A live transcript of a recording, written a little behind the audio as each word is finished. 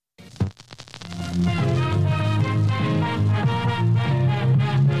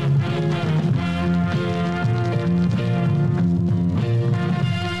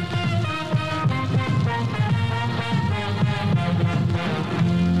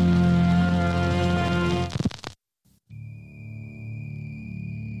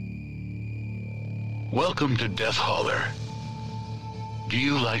Welcome to Death Holler. Do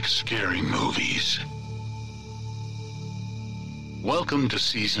you like scary movies? Welcome to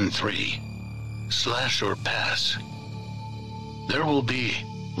Season 3, Slash or Pass. There will be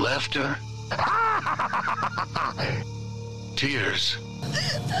laughter, tears,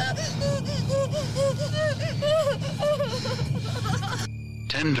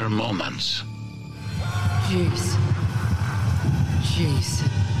 tender moments. Jason,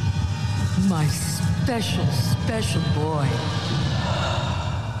 my special boy.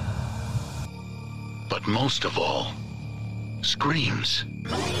 But most of all, screams.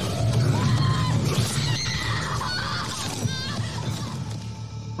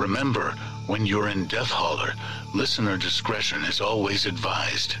 Remember, when you're in Death Holler, listener discretion is always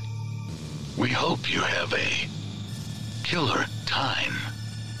advised. We hope you have a killer time.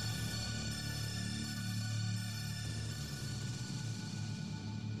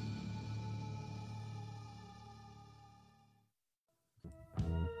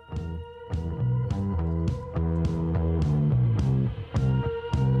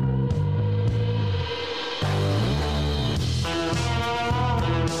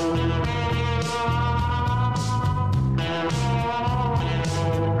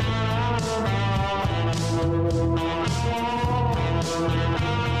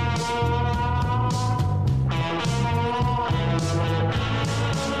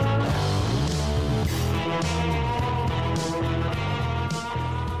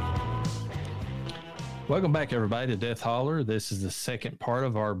 Welcome back, everybody, to Death Holler. This is the second part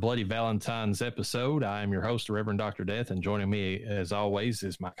of our Bloody Valentine's episode. I am your host, Reverend Dr. Death, and joining me, as always,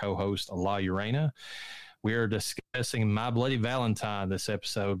 is my co-host, La Urena. We are discussing My Bloody Valentine this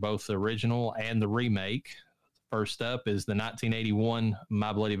episode, both the original and the remake. First up is the 1981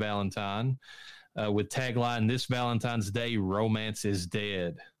 My Bloody Valentine, with tagline, "This Valentine's Day, romance is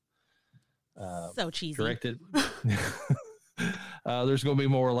dead." So cheesy. Directed... there's going to be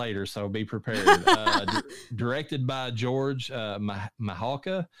more later, so be prepared. Directed by George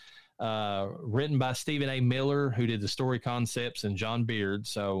Mahalka, written by Stephen A. Miller, who did the story concepts, and John Beard.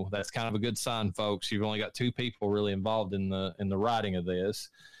 So that's kind of a good sign, folks. You've only got two people really involved in the writing of this.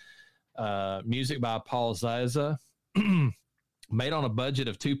 Music by Paul Zaza. Made on a budget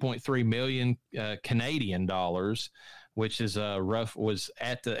of 2.3 million Canadian dollars, which is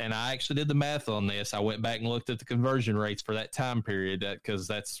and I actually did the math on this. I went back and looked at the conversion rates for that time period because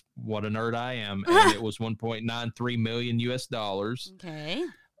that's what a nerd I am. And it was 1.93 million US dollars. Okay.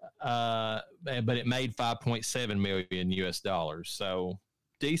 But it made 5.7 million US dollars. So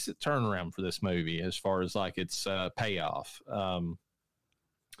decent turnaround for this movie as far as like its payoff.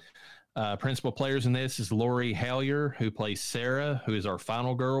 Principal players in this is Laurie Hallier, who plays Sarah, who is our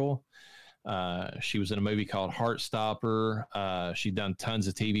final girl. She was in a movie called Heartstopper. She'd done tons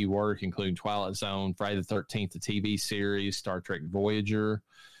of TV work, including Twilight Zone, Friday the 13th, the TV series, Star Trek Voyager.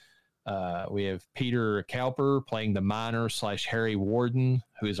 We have Peter Cowper playing the miner / Harry Warden,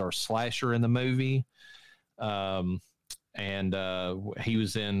 who is our slasher in the movie. And he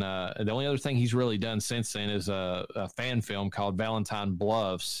was in the only other thing he's really done since then is a fan film called Valentine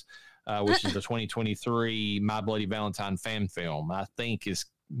Bluffs, which is the 2023 My Bloody Valentine fan film. I think is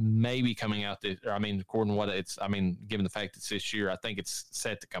maybe coming out according to what given the fact it's this year, I think it's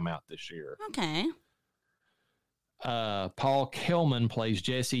set to come out this year. Okay. Paul Kelman plays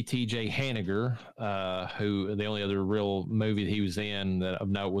Jesse T.J. Hanniger, who the only other real movie that he was in that of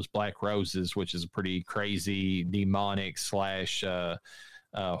note was Black Roses, which is a pretty crazy demonic /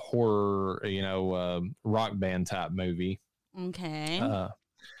 horror, rock band type movie. Okay.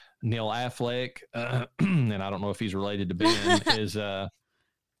 Neil Affleck, and I don't know if he's related to Ben, is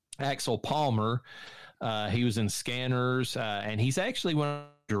Axel Palmer. He was in Scanners, and he's actually one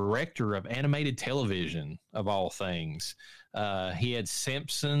director of animated television, of all things. He had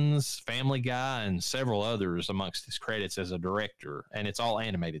Simpsons, Family Guy, and several others amongst his credits as a director, and it's all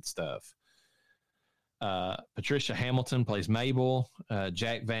animated stuff. Patricia Hamilton plays Mabel.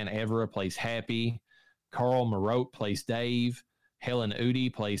 Jack Van Evera plays Happy. Carl Marotte plays Dave. Helen Udy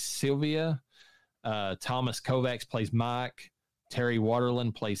plays Sylvia. Thomas Kovacs plays Mike. Terry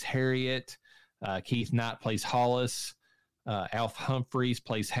Waterland plays Harriet. Keith Knight plays Hollis. Alf Humphreys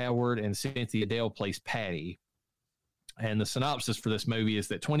plays Howard. And Cynthia Dale plays Patty. And the synopsis for this movie is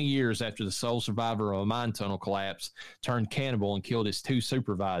that 20 years after the sole survivor of a mine tunnel collapse turned cannibal and killed his two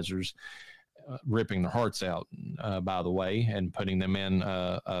supervisors, ripping their hearts out, by the way, and putting them in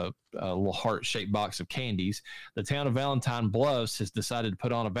a little heart-shaped box of candies, the town of Valentine Bluffs has decided to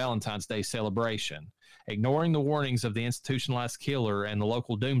put on a Valentine's Day celebration. Ignoring the warnings of the institutionalized killer and the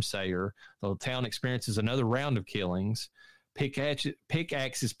local doomsayer, the town experiences another round of killings.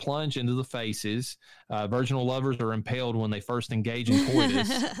 Pickaxes plunge into the faces. Virginal lovers are impaled when they first engage in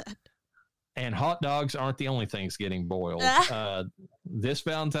coitus. And hot dogs aren't the only things getting boiled. This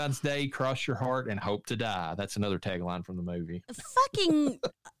Valentine's Day, cross your heart and hope to die. That's another tagline from the movie. Fucking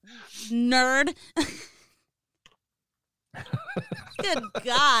nerd. Good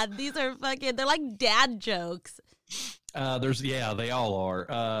God. These are they're like dad jokes. They all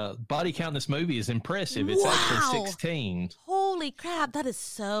are. Body count in this movie is impressive. It's actually 16. Holy crap, that is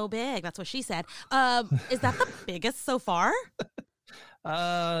so big. That's what she said. Is that the biggest so far?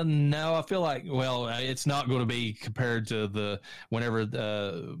 No, I feel like, it's not going to be compared to whenever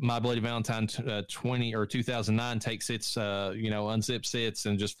My Bloody Valentine 2009 takes its, unzips it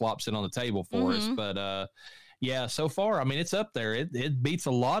and just flops it on the table for us. But, so far, I mean, it's up there. It beats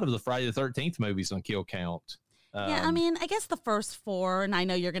a lot of the Friday the 13th movies on kill count. I mean, I guess the first four, and I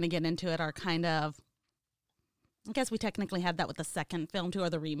know you're going to get into it, are kind of, I guess we technically had that with the second film too, or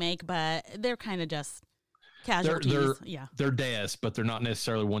the remake, but they're kind of just casualties. They're deaths, but they're not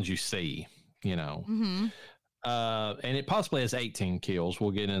necessarily ones you see, And it possibly has 18 kills.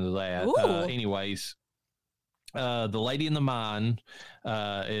 We'll get into that. Anyways, the lady in the mine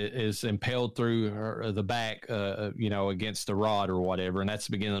is impaled through the back, against the rod or whatever. And that's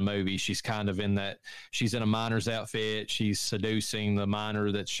the beginning of the movie. She's kind of she's in a miner's outfit. She's seducing the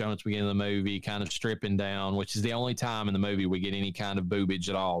miner that's shown at the beginning of the movie, kind of stripping down, which is the only time in the movie we get any kind of boobage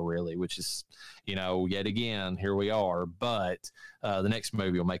at all, really, which is, yet again, here we are. But the next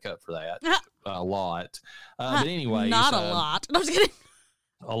movie will make up for that a lot. But anyways. Not a lot. I'm just kidding.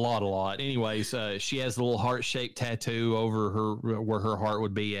 A lot. Anyways, she has the little heart-shaped tattoo over her where her heart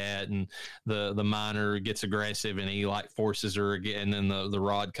would be at, and the miner gets aggressive and he forces her again, and then the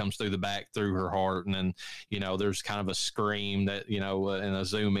rod comes through the back through her heart, and then there's kind of a scream that and a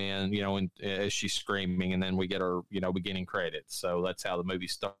zoom in and as she's screaming, and then we get our beginning credits. So that's how the movie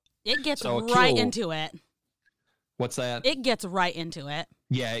starts. It gets right into it. What's that? It gets right into it.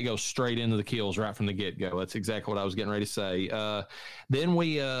 Yeah, it goes straight into the kills right from the get-go. That's exactly what I was getting ready to say. Then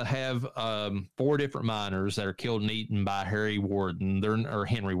we have 4 different miners that are killed and eaten by Henry Warden.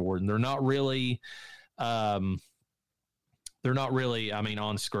 They're not really on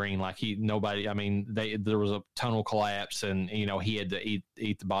screen. There was a tunnel collapse and, he had to eat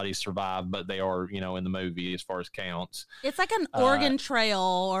the bodies to survive, but they are, in the movie as far as counts. It's like an Oregon Trail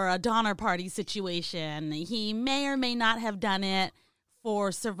or a Donner Party situation. He may or may not have done it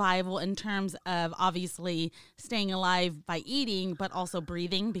for survival in terms of obviously staying alive by eating, but also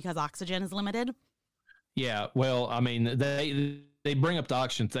breathing because oxygen is limited. Yeah, well, I mean, they bring up the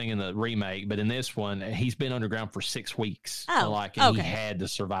oxygen thing in the remake, but in this one, he's been underground for 6 weeks. He had to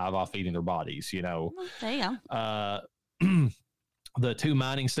survive off eating their bodies, Well, there you go. The 2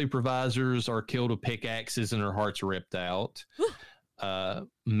 mining supervisors are killed with pickaxes and their hearts ripped out.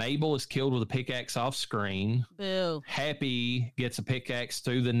 Mabel is killed with a pickaxe off screen. Boo. Happy gets a pickaxe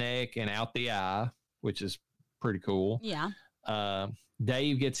through the neck and out the eye, which is pretty cool. Yeah.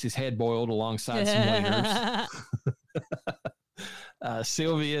 Dave gets his head boiled alongside some wieners.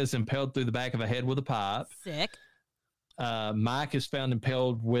 Sylvia is impaled through the back of a head with a pipe. Sick. Mike is found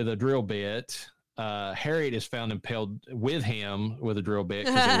impaled with a drill bit. Harriet is found impaled with him with a drill bit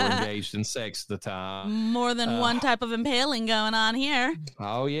because they were engaged in sex at the time. More than one type of impaling going on here.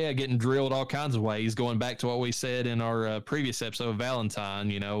 Oh, yeah, getting drilled all kinds of ways. Going back to what we said in our previous episode of Valentine,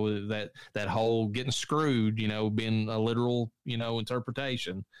 that whole getting screwed, being a literal,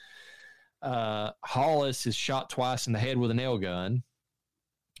 interpretation. Hollis is shot twice in the head with a nail gun.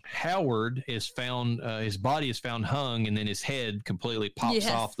 Howard is found, his body is found hung, and then his head completely pops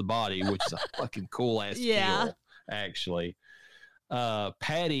off the body, which is a fucking cool ass kill, actually.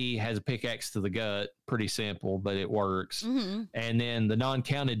 Patty has a pickaxe to the gut, pretty simple, but it works. Mm-hmm. And then the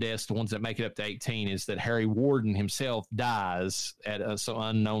non-counted deaths, the ones that make it up to 18, is that Harry Warden himself dies at some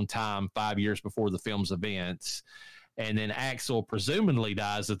unknown time 5 years before the film's events. And then Axel presumably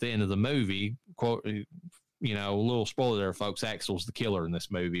dies at the end of the movie. Quote, a little spoiler there, folks. Axel's the killer in this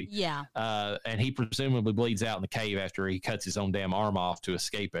movie. Yeah. And he presumably bleeds out in the cave after he cuts his own damn arm off to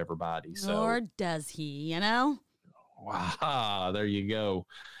escape everybody. So, or does he, Wow, there you go.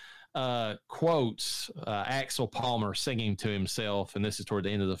 Quotes, Axel Palmer singing to himself, and this is toward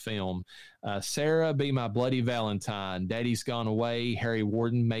the end of the film. Sarah, be my bloody Valentine. Daddy's gone away. Harry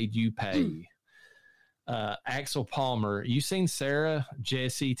Warden made you pay. Axel Palmer. You seen Sarah,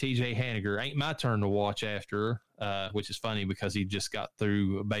 Jesse, TJ Hanniger? Ain't my turn to watch after her, which is funny because he just got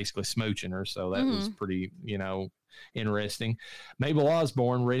through basically smooching her. So that was pretty, interesting. Mabel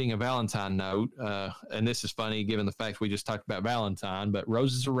Osborne reading a Valentine note. And this is funny given the fact we just talked about Valentine, but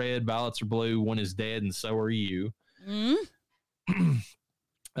roses are red, violets are blue, one is dead, and so are you.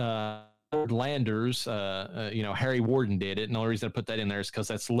 Landers, Harry Warden did it. And the only reason I put that in there is because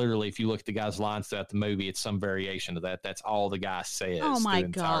that's literally, if you look at the guy's lines throughout the movie, it's some variation of that. That's all the guy says. Oh my the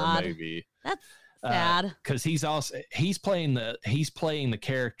God. entire movie. That's sad. Because he's playing the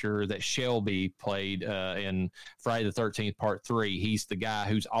character that Shelby played in Friday the 13th Part 3. He's the guy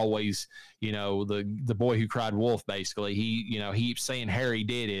who's always, the boy who cried wolf. Basically, he keeps saying Harry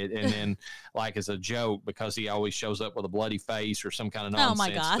did it, and then like as a joke because he always shows up with a bloody face or some kind of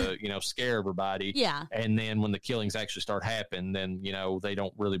nonsense to scare everybody. Yeah, and then when the killings actually start happening, then they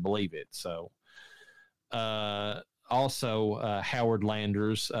don't really believe it. So. Also, Howard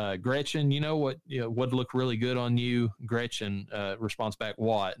Landers, Gretchen, what would look really good on you? Gretchen responds back,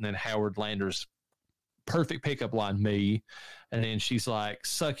 what? And then Howard Landers, perfect pickup line, me. And then she's like,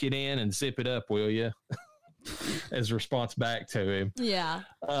 suck it in and zip it up, will you? As a response back to him. Yeah.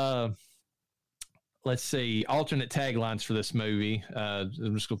 Let's see. Alternate taglines for this movie. I'm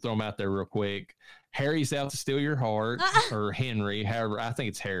just going to throw them out there real quick. Harry's out to steal your heart, or Henry. However, I think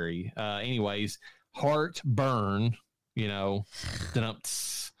it's Harry. Anyways. Heart burn,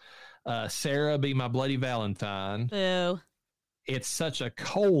 Sarah be my bloody Valentine. Boo. It's such a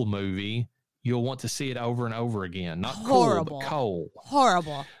Cole movie. You'll want to see it over and over again. Not horrible. Cool, but Cole.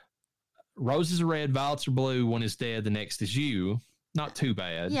 Horrible. Roses are red, violets are blue. One is dead. The next is you. Not too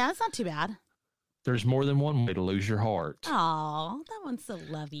bad. Yeah, it's not too bad. There's more than one way to lose your heart. Oh, that one's so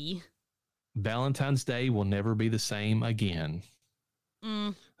lovey. Valentine's Day will never be the same again.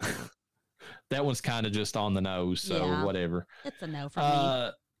 That one's kind of just on the nose, so whatever. It's a no for me.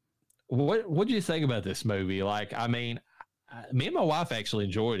 What do you think about this movie? Like, I mean, me and my wife actually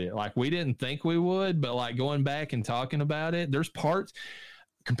enjoyed it. Like, we didn't think we would, but like going back and talking about it, there's parts,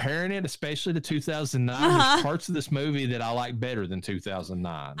 comparing it, especially to 2009, there's parts of this movie that I like better than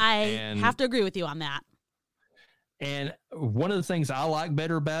 2009. I have to agree with you on that. And one of the things I like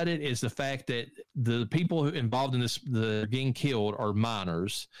better about it is the fact that the people who involved in this, the getting killed, are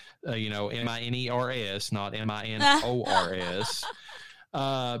minors, MINERS, not MINORS.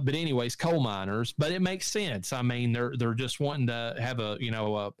 But anyways, coal miners. But it makes sense. I mean, they're just wanting to have a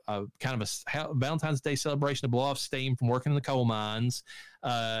kind of a Valentine's Day celebration to blow off steam from working in the coal mines.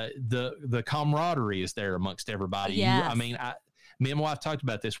 The camaraderie is there amongst everybody. Yes. Me and my wife talked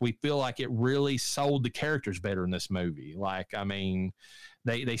about this. We feel like it really sold the characters better in this movie. Like, I mean,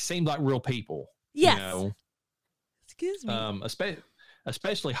 they seemed like real people. Yes. Excuse me.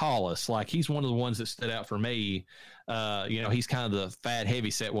 Especially Hollis. Like, he's one of the ones that stood out for me. He's kind of the fat,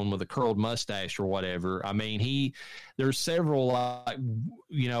 heavy-set one with a curled mustache or whatever. I mean, there's several, times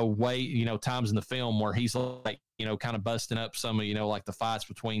in the film where he's like, kind of busting up some of, like the fights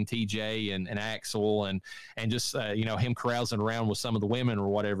between TJ and Axel and just, him carousing around with some of the women or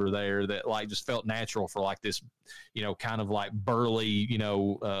whatever there that like just felt natural for like this, kind of like burly,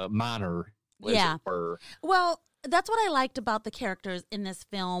 minor. Yeah. Well, that's what I liked about the characters in this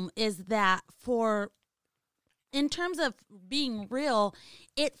film is that in terms of being real,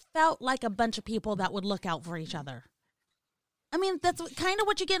 it felt like a bunch of people that would look out for each other. I mean, that's kind of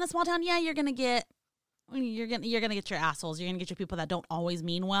what you get in a small town. Yeah, you're gonna get your assholes. You're gonna get your people that don't always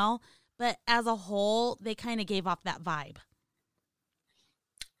mean well. But as a whole, they kind of gave off that vibe.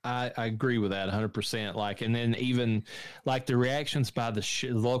 I agree with that 100%. Like, and then even like the reactions by the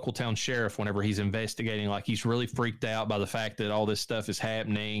local town sheriff whenever he's investigating, like he's really freaked out by the fact that all this stuff is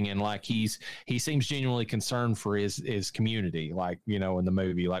happening, and like he seems genuinely concerned for his community. Like, in the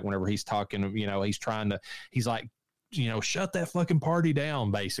movie, like whenever he's talking, he's like, shut that fucking party down,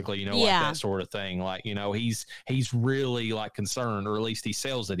 basically, like that sort of thing. Like, he's really like concerned, or at least he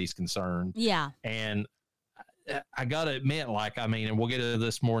sells that he's concerned. Yeah, and I gotta admit, like, I mean, and we'll get into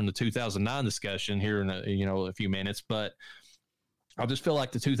this more in the 2009 discussion here in a few minutes, but I just feel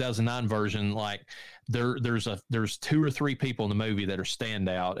like the 2009 version, like there's 2 or 3 people in the movie that are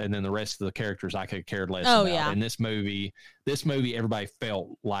standout, and then the rest of the characters I could care less about. Yeah. In this movie, everybody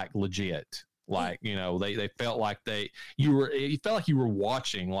felt like legit. Like, they felt like you felt like you were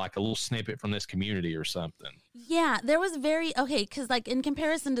watching like a little snippet from this community or something. Yeah, there was because like in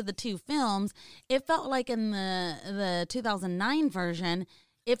comparison to the two films, it felt like in the 2009 version,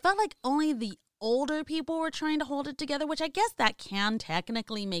 it felt like only the older people were trying to hold it together, which I guess that can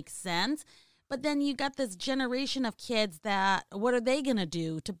technically make sense. But then you got this generation of kids that, what are they going to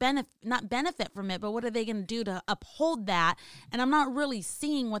do to not benefit from it, but what are they going to do to uphold that? And I'm not really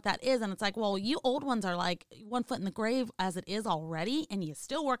seeing what that is. And it's like, well, you old ones are like 1 foot in the grave as it is already, and you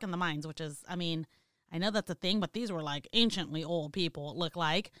still work in the mines, which is, I mean, I know that's a thing, but these were like anciently old people, it looked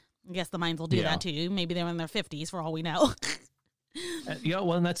like. I guess the mines will do that too. Maybe they were in their 50s for all we know.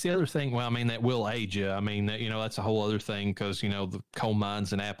 Well, and that's the other thing. Well, I mean, that will age you. I mean, that's a whole other thing because, the coal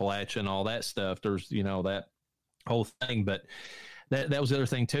mines in Appalachia and all that stuff, there's, that whole thing. But that was the other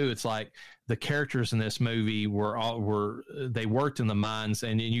thing, too. It's like the characters in this movie they worked in the mines,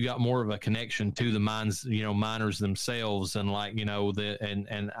 and you got more of a connection to the mines, miners themselves. And like,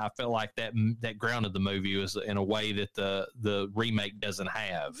 and I felt like that grounded the movie was in a way that the remake doesn't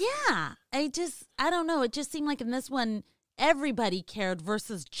have. Yeah. I don't know. It just seemed like in this one, everybody cared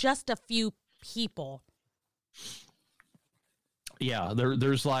versus just a few people. Yeah,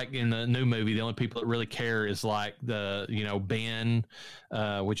 there's like in the new movie, the only people that really care is like the, Ben,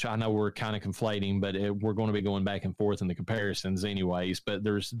 which I know we're kind of conflating, but we're going to be going back and forth in the comparisons anyways. But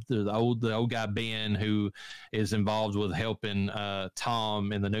there's the old guy, Ben, who is involved with helping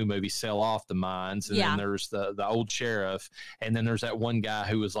Tom in the new movie sell off the mines. And then there's the old sheriff. And then there's that one guy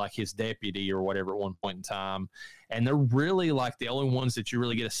who was like his deputy or whatever at one point in time. And they're really like the only ones that you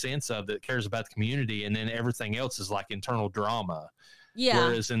really get a sense of that cares about the community. And then everything else is like internal drama. Yeah.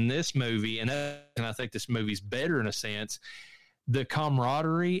 Whereas in this movie, and I think this movie's better in a sense, the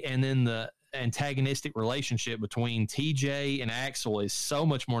camaraderie and then the antagonistic relationship between TJ and Axel is so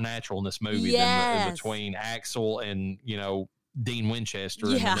much more natural in this movie than between Axel and, Dean Winchester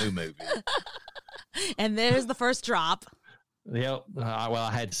in the new movie. And there's the first drop. Yeah, well,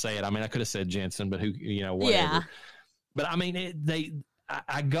 I had to say it. I mean, I could have said Jensen, but whatever. Yeah. But I mean,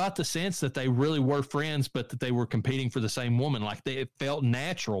 I got the sense that they really were friends, but that they were competing for the same woman. Like it felt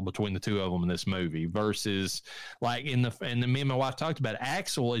natural between the two of them in this movie versus like and me and my wife talked about it.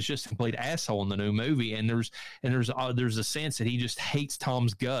 Axel is just a complete asshole in the new movie. And there's a sense that he just hates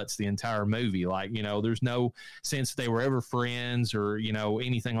Tom's guts the entire movie. Like, there's no sense that they were ever friends or,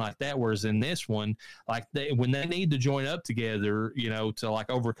 anything like that. Whereas in this one, like when they need to join up together, to like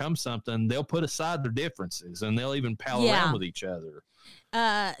overcome something, they'll put aside their differences and they'll even pal around with each other.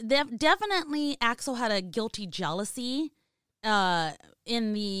 Definitely Axel had a guilty jealousy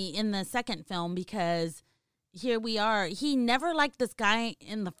in the second film, because here we are, he never liked this guy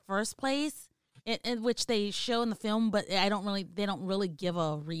in the first place, in which they show in the film, but they don't really give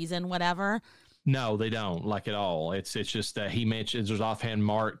a reason, whatever. No, they don't, like at all. It's just that he mentions there's offhand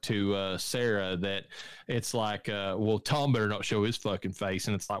mark to Sarah that it's like, well, Tom better not show his fucking face,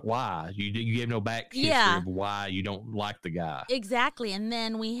 and it's like, why? You gave no back history of why you don't like the guy. Exactly, and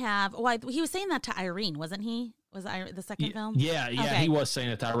then we have he was saying that to Irene, wasn't he? Was the second film? Yeah, okay. He was saying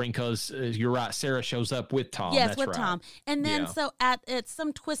it to Irene because you're right. Sarah shows up with Tom. Yes, that's with right. Tom, and then so at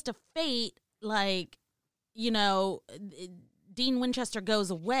some twist of fate, like Dean Winchester goes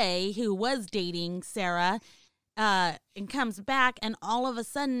away, who was dating Sarah, and comes back, and all of a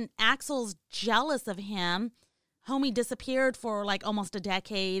sudden Axel's jealous of him. Homie disappeared for like almost a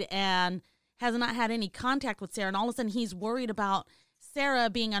decade and has not had any contact with Sarah, and all of a sudden he's worried about Sarah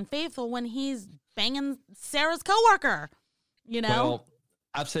being unfaithful when he's banging Sarah's coworker. Well,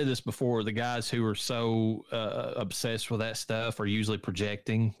 I've said this before. The guys who are so obsessed with that stuff are usually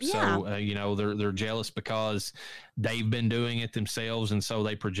projecting. Yeah. So, they're jealous because they've been doing it themselves, and so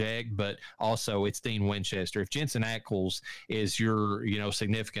they project. But also, it's Dean Winchester. If Jensen Ackles is your,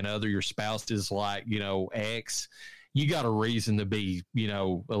 significant other, your spouse is like, ex, you got a reason to be, a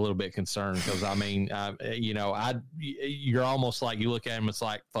little bit concerned because, I mean, you're almost like, you look at him, it's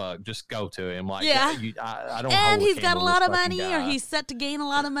like, fuck, just go to him. Like, I don't. And he's got a lot of money, or he's set to gain a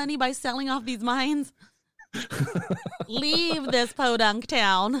lot of money by selling off these mines. Leave this podunk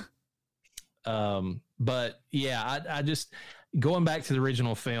town. But yeah, I just. Going back to the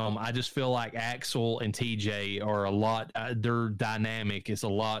original film, I just feel like Axel and TJ are a lot, their dynamic is a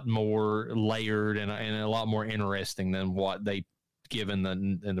lot more layered and a lot more interesting than what they give in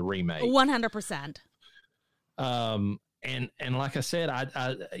the remake. 100%. And like I said,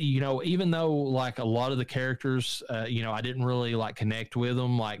 I even though like a lot of the characters, I didn't really like connect with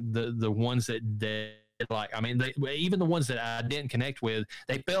them, like the ones that like, I mean, even the ones that I didn't connect with,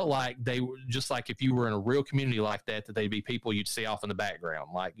 they felt like they were just like if you were in a real community like that they'd be people you'd see off in the background.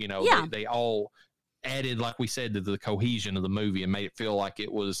 Like, they all added, like we said, to the cohesion of the movie and made it feel like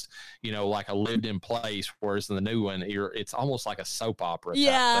it was, like a lived in place. Whereas in the new one, it's almost like a soap opera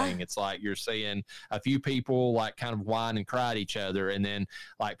type thing. It's like you're seeing a few people like kind of whine and cry at each other, and then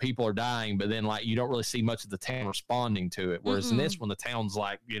like people are dying, but then like you don't really see much of the town responding to it. Whereas in this one, the town's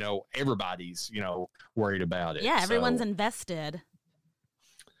like, everybody's, worried about it. Yeah, everyone's invested.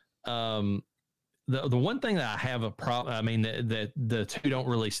 The one thing that I have a problem, I mean, that the two don't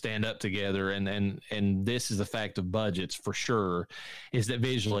really stand up together, and this is a fact of budgets for sure, is that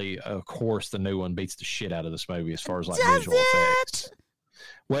visually, of course, the new one beats the shit out of this movie as far as like visual effects.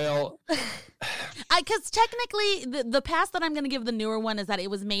 Well, because technically, the pass that I'm going to give the newer one is that it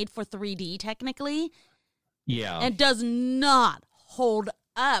was made for 3D technically. Yeah, and does not hold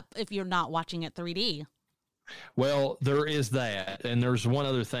up if you're not watching it 3D. Well, there is that, and there's one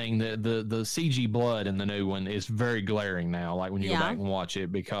other thing, that the CG blood in the new one is very glaring now, like when you go back and watch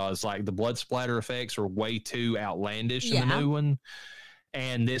it, because like the blood splatter effects are way too outlandish in the new one,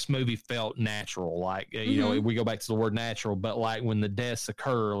 and this movie felt natural. Like, we go back to the word natural, but like when the deaths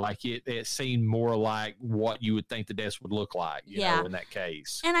occur, like it seemed more like what you would think the deaths would look like, you know, in that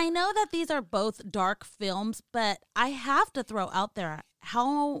case. And I know that these are both dark films, but I have to throw out there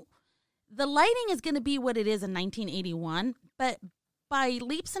how the lighting is going to be what it is in 1981, but by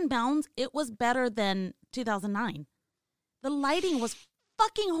leaps and bounds, it was better than 2009. The lighting was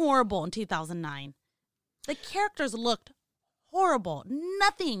fucking horrible in 2009. The characters looked horrible.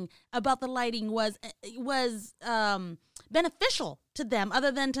 Nothing about the lighting was beneficial to them,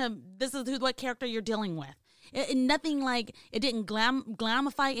 other than this is what character you're dealing with. Nothing like, it didn't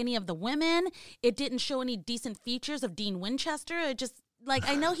glamify any of the women. It didn't show any decent features of Dean Winchester. It just, like,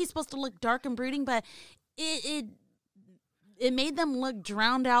 I know he's supposed to look dark and brooding, but it made them look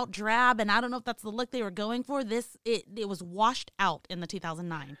drowned out, drab, and I don't know if that's the look they were going for. It was washed out in the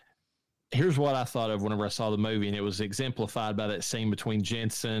 2009. Here's what I thought of whenever I saw the movie, and it was exemplified by that scene between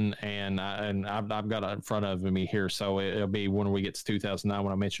Jensen and I've got it in front of me here, so it'll be when we get to 2009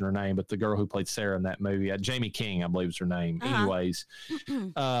 when I mention her name. But the girl who played Sarah in that movie, Jamie King, I believe is her name. Anyways,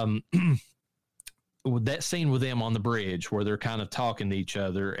 that scene with them on the bridge where they're kind of talking to each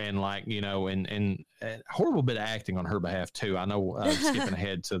other, and like, and a horrible bit of acting on her behalf too. I know I'm skipping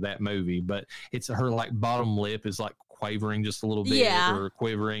ahead to that movie, but it's her like bottom lip is like quavering just a little bit or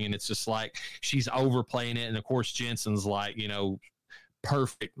quivering, and it's just like she's overplaying it. And of course Jensen's like,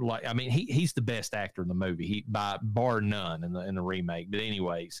 perfect. Like, I mean, he's the best actor in the movie, he by bar none in the remake. But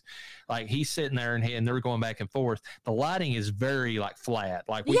anyways, like he's sitting there and they're going back and forth. The lighting is very like flat,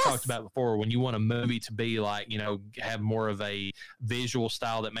 like we talked about before. When you want a movie to be like, have more of a visual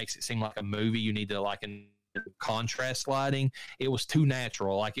style that makes it seem like a movie, you need to like contrast lighting. It was too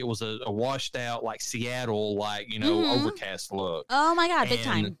natural. Like it was a washed out, like Seattle, like, overcast look. Oh my God, big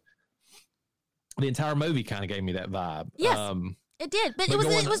time. The entire movie kind of gave me that vibe. Yes. It did, but it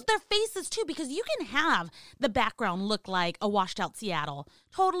was their faces too, because you can have the background look like a washed out Seattle,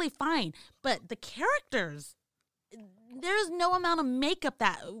 totally fine. But the characters, there's no amount of makeup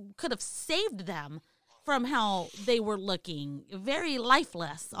that could have saved them from how they were looking, very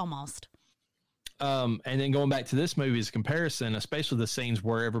lifeless almost. And then going back to this movie as a comparison, especially the scenes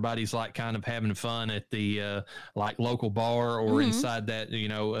where everybody's like kind of having fun at the like local bar or inside that,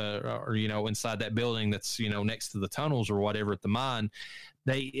 inside that building that's, next to the tunnels or whatever at the mine,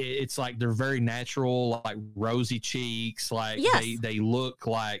 it's like they're very natural, like rosy cheeks, like they look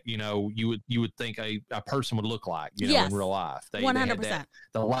like, you would think a person would look like, in real life. 100%.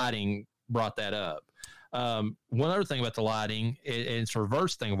 The lighting brought that up. One other thing about the lighting, it's a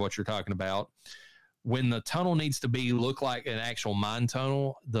reverse thing of what you're talking about. When the tunnel needs to look like an actual mine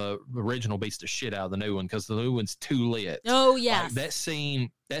tunnel, the original beats the shit out of the new one because the new one's too lit. Oh, yes. Like that scene's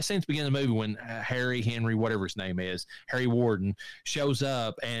the beginning of the movie when Henry, whatever his name is, Harry Warden, shows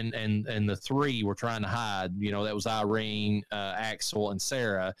up and the three were trying to hide, that was Irene, Axel, and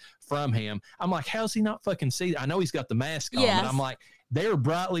Sarah from him. I'm like, how's he not fucking see? I know he's got the mask on, but I'm like, they're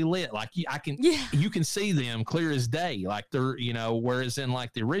brightly lit. Like you can see them clear as day. Like they're, whereas in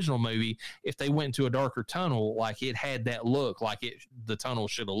like the original movie, if they went into a darker tunnel, like it had that look, like the tunnel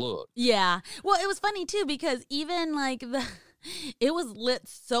should have looked. Yeah. Well, it was funny too, because even like it was lit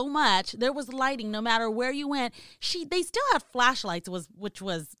so much. There was lighting no matter where you went. They still had flashlights, which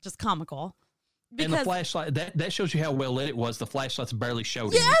was just comical. And the flashlight, that shows you how well lit it was. The flashlights barely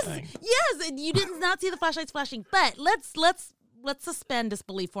showed anything. Yes, and you did not see the flashlights flashing. But let's suspend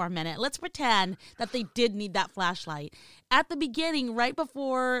disbelief for a minute. Let's pretend that they did need that flashlight. At the beginning, right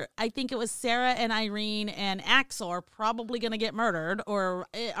before, I think it was Sarah and Irene and Axel are probably going to get murdered or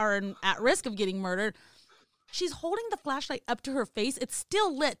are at risk of getting murdered, she's holding the flashlight up to her face. It's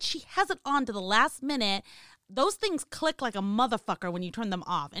still lit. She has it on to the last minute. Those things click like a motherfucker when you turn them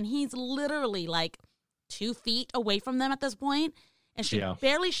off. And he's literally like 2 feet away from them at this point, and she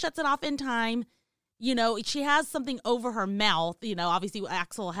barely shuts it off in time. You know, she has something over her mouth. You know, obviously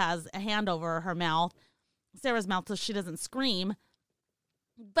Axel has a hand over her mouth, Sarah's mouth, so she doesn't scream.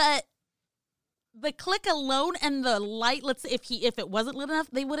 But the click alone and the light, let's say if it wasn't lit enough,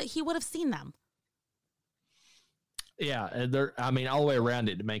 he would have seen them. Yeah, all the way around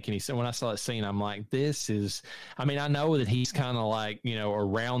it to make any sense. When I saw that scene, I'm like, I know that he's kind of like, you know,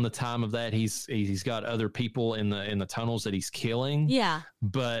 around the time of that, he's got other people in the tunnels that he's killing. Yeah.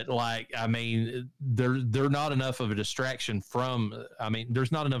 But like, they're not enough of a distraction from,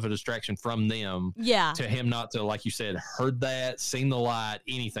 there's not enough of a distraction from them. Yeah. To him not to, like you said, heard that, seen the light,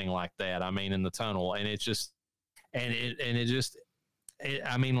 anything like that. In the tunnel. And it's just,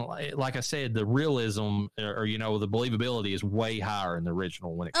 like I said, the realism or the believability is way higher in the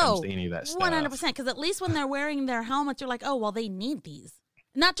original when it comes to any of that stuff. 100%. Because at least when they're wearing their helmets, you're like, oh, well, they need these.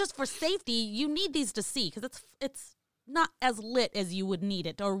 Not just for safety. You need these to see because it's not as lit as you would need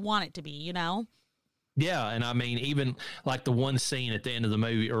it or want it to be, you know? Yeah, and even like the one scene at the end of the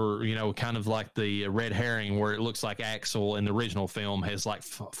movie, or kind of like the red herring where it looks like Axel in the original film has like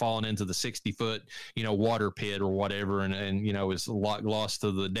fallen into the 60-foot water pit or whatever, and is lost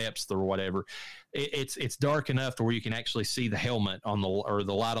to the depths or whatever. It's dark enough to where you can actually see the helmet or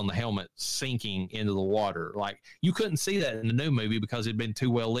the light on the helmet sinking into the water. Like you couldn't see that in the new movie because it'd been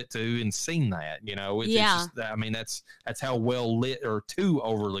too well lit to even seen that. It's just, that's how well lit or too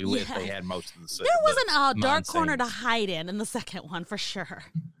overly lit they had most of the scene. There wasn't a dark corner to hide in the second one for sure.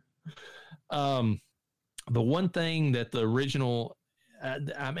 The one thing that the original.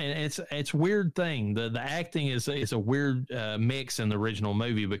 It's a weird thing. The acting is a weird mix in the original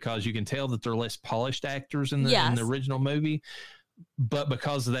movie because you can tell that they're less polished actors in the original movie, but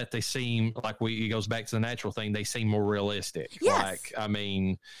because of that, they seem like it goes back to the natural thing. They seem more realistic. Yes.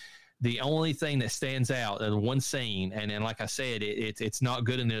 The only thing that stands out in one scene, and like I said, it's not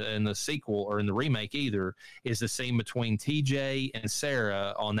good in the sequel or in the remake either, is the scene between TJ and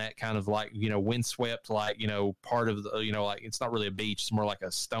Sarah on that kind of like, windswept, like, part of the, like it's not really a beach. It's more like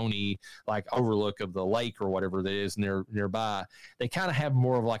a stony, like overlook of the lake or whatever that is nearby. They kind of have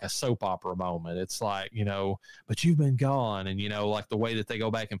more of like a soap opera moment. It's like, but you've been gone. And, like the way that they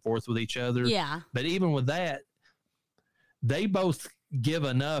go back and forth with each other. Yeah. But even with that, they both give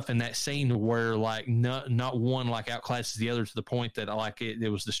enough in that scene where like not one like outclasses the other to the point that like it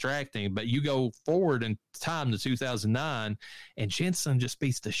was distracting. But you go forward in time to 2009 and Jensen just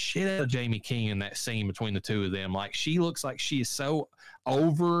beats the shit out of Jamie King in that scene between the two of them. Like she looks like she is so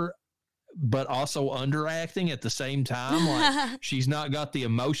over but also underacting at the same time. Like she's not got the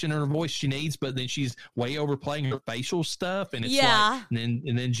emotion in her voice she needs, but then she's way overplaying her facial stuff. And it's like,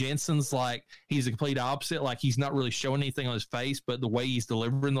 and then Jensen's like, he's the complete opposite. Like he's not really showing anything on his face, but the way he's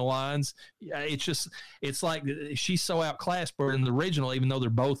delivering the lines, it's like she's so outclassed. But in the original, even though they're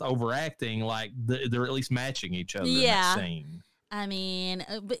both overacting, like they're at least matching each other in that scene.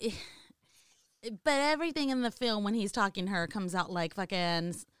 But everything in the film when he's talking to her comes out like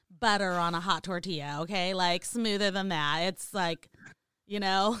fucking butter on a hot tortilla, okay? Like smoother than that. It's like,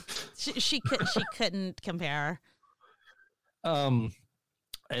 she couldn't compare.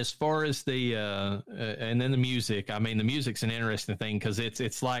 As far as the and then the music, the music's an interesting thing because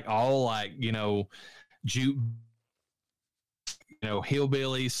it's like all like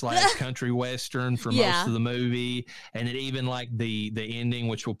hillbilly / country western for most of the movie, and it even like the ending,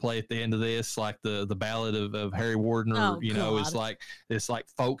 which we'll play at the end of this, like the ballad of Harry Warden, is like this like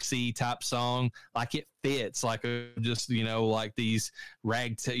folksy type song. Like it fits like just like these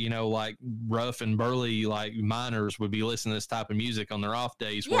like rough and burly like miners would be listening to this type of music on their off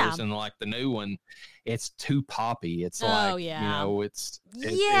days. Whereas in like the new one, it's too poppy. It's because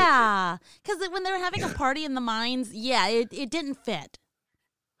when they were having a party in the mines, it didn't fit.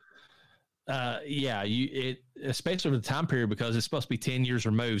 Especially with the time period because it's supposed to be 10 years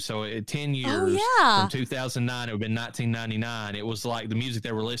removed. So 10 years from 2009, it would have been 1999. It was like the music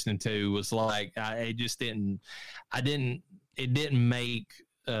they were listening to was like, it didn't make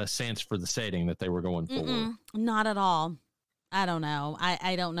sense for the setting that they were going for. Not at all. I don't know.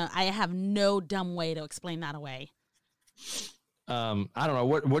 I don't know. I have no dumb way to explain that away. I don't know.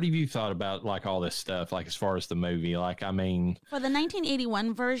 What have you thought about like all this stuff? Like as far as the movie, like for the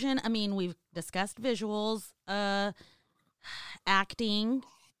 1981 version, we've discussed visuals, acting,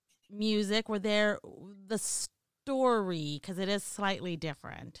 music. Were there the story because it is slightly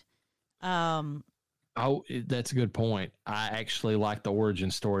different. Oh, that's a good point. I actually like the origin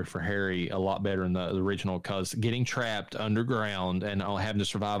story for Harry a lot better than the original, because getting trapped underground and having to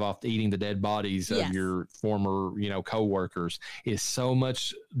survive off eating the dead bodies Yes. of your former, co-workers is so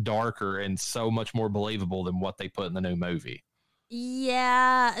much darker and so much more believable than what they put in the new movie.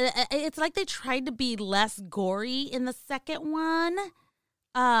 Yeah, it's like they tried to be less gory in the second one.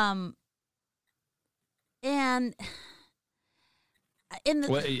 And in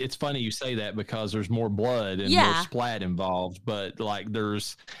the Well, it's funny you say that, because there's more blood and Yeah. more splat involved, but the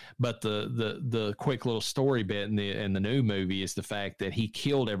quick little story bit in the new movie is the fact that he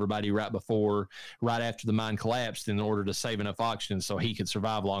killed everybody right after the mine collapsed in order to save enough oxygen so he could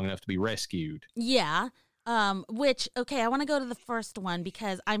survive long enough to be rescued. Yeah. Which, okay, I want to go to the first one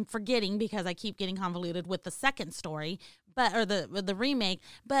because I'm forgetting, because I keep getting convoluted with the second story, or the remake.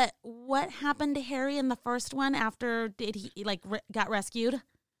 But what happened to Harry in the first one after did he got rescued?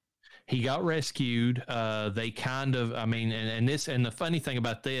 He got rescued. They kind of, and the funny thing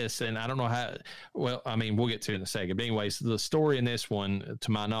about this, and I don't know how, well, we'll get to it in a second. But anyways, the story in this one,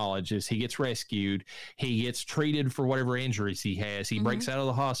 to my knowledge, is he gets rescued. He gets treated for whatever injuries he has. He breaks out of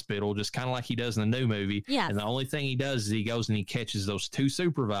the hospital, just kind of like he does in the new movie. Yes. And the only thing he does is he goes and he catches those two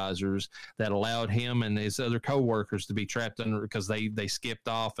supervisors that allowed him and his other coworkers to be trapped under, because they skipped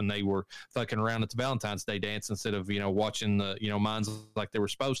off and they were fucking around at the Valentine's Day dance instead of, watching the, mines like they were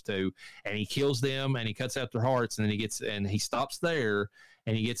supposed to. And he kills them and he cuts out their hearts, and then he stops there,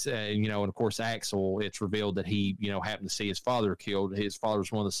 and he gets, and of course, Axel, it's revealed that he, happened to see his father killed. His father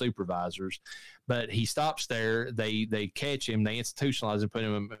was one of the supervisors, but he stops there. They catch him, they institutionalize him, put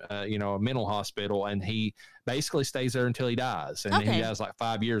him in, a mental hospital, and he basically stays there until he dies. And then he dies like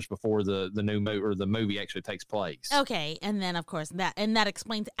 5 years before the new movie, or the movie actually takes place. Okay. And then, of course, that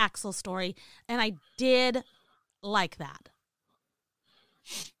explains Axel's story. And I did like that.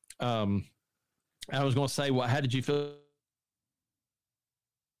 I was going to say, how did you feel?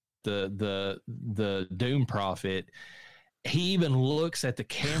 The Doom Prophet, he even looks at the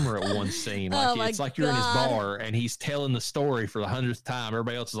camera at one scene, like it's like you're in his bar and he's telling the story for the 100th time.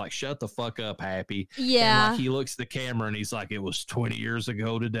 Everybody else is like, "Shut the fuck up, Happy." Yeah. And like he looks at the camera and he's like, "It was 20 years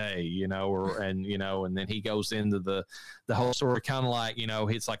ago today," and then he goes into the whole story, kind of like,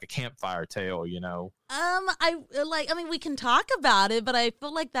 it's like a campfire tale, we can talk about it, but I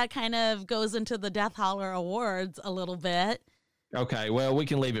feel like that kind of goes into the Death Holler Awards a little bit. Okay, well, we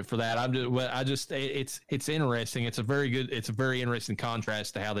can leave it for that. It's interesting. It's a very interesting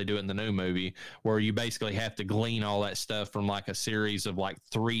contrast to how they do it in the new movie, where you basically have to glean all that stuff from like a series of like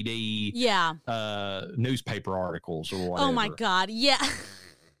 3D newspaper articles or whatever. Oh my God. Yeah.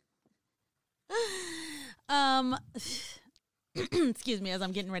 Excuse me, as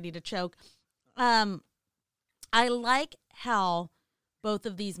I'm getting ready to choke. I like how both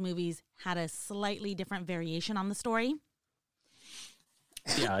of these movies had a slightly different variation on the story.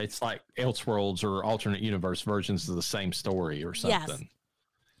 Yeah, it's like Elseworlds or alternate universe versions of the same story or something. Yes.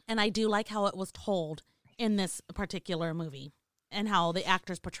 And I do like how it was told in this particular movie and how the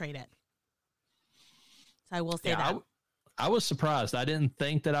actors portrayed it. So I will say that. I was surprised. I didn't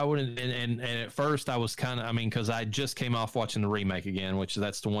think that I would. And at first I was kind of, because I just came off watching the remake again,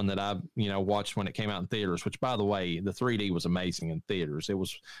 that's the one that I, watched when it came out in theaters, which, by the way, the 3D was amazing in theaters. It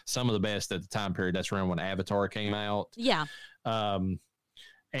was some of the best at the time period. That's around when Avatar came out. Yeah.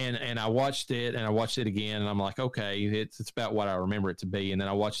 And I watched it and I watched it again and I'm like, okay, it's about what I remember it to be. And then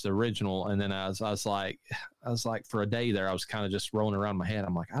I watched the original and then I was like, for a day there, I was kind of just rolling around in my head.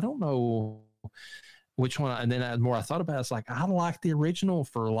 I'm like, I don't know which one. And then the more I thought about it, it's like, I like the original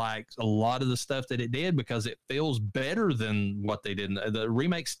for like a lot of the stuff that it did, because it feels better than what they did. The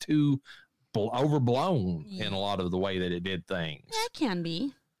remake's too overblown in a lot of the way that it did things. Yeah, it can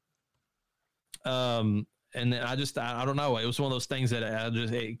be. And then I don't know. It was one of those things that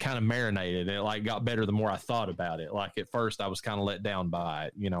it kind of marinated. It like got better the more I thought about it. Like at first I was kind of let down by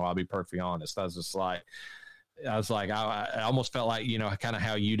it. I'll be perfectly honest. I almost felt like, kind of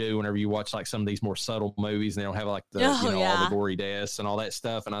how you do whenever you watch like some of these more subtle movies and they don't have like the, all the gory deaths and all that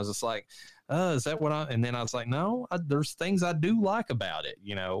stuff. And I was just like, is that what and then I was like, no, there's things I do like about it,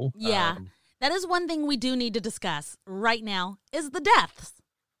 Yeah. That is one thing we do need to discuss right now is the deaths.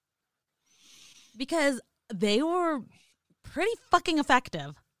 Because they were pretty fucking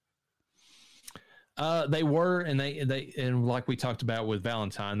effective. They were, and and like we talked about with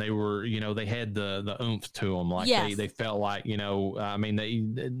Valentine, they were, they had the oomph to them. Like they felt like,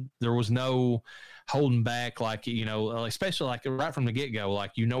 there was no holding back, like, you know, especially like right from the get go,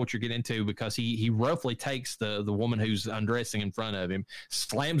 like, you know what you're getting into, because he roughly takes the woman who's undressing in front of him,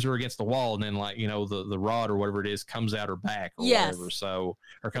 slams her against the wall, and then, like, you know, the rod or whatever it is comes out her back or whatever, so,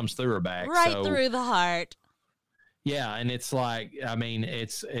 or comes through her back, right, so, through the heart. Yeah, and it's like, I mean,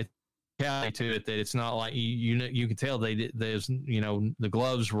 it's to it that it's not like you can tell there's, you know, the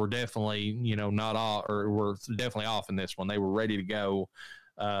gloves were definitely, you know, not off, or were definitely off in this one. They were ready to go,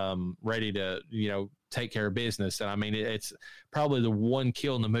 ready to, you know, take care of business. And I mean, it's probably the one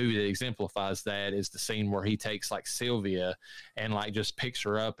kill in the movie that exemplifies that is the scene where he takes like Sylvia and like just picks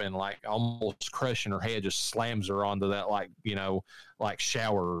her up and like almost crushing her head, just slams her onto that, like, you know, like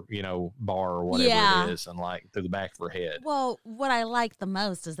shower, you know, bar or whatever it is, and like through the back of her head. Well, what I liked the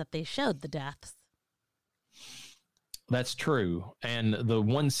most is that they showed the deaths. That's true. And the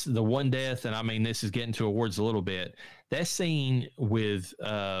one death, and I mean, this is getting to awards a little bit, that scene with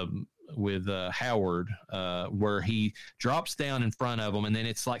Howard, where he drops down in front of him, and then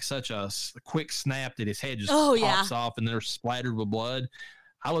it's like such a quick snap that his head just pops off, and they're splattered with blood.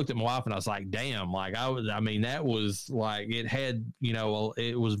 I looked at my wife and I was like, damn, like I mean, that was like, it had, you know,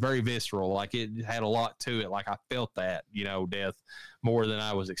 it was very visceral. Like it had a lot to it. Like I felt that, you know, death more than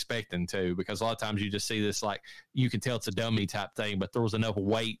I was expecting to, because a lot of times you just see this, like, you can tell it's a dummy type thing, but there was enough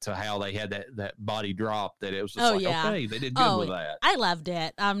weight to how they had that body drop that it was just okay, they did good with that. I loved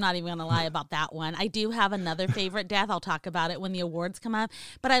it. I'm not even going to lie about that one. I do have another favorite death. I'll talk about it when the awards come up,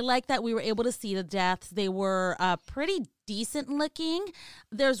 but I like that we were able to see the deaths. They were pretty decent looking.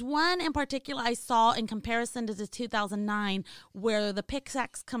 There's one in particular I saw in comparison to the 2009 where the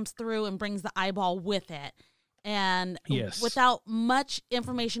pickaxe comes through and brings the eyeball with it. And without much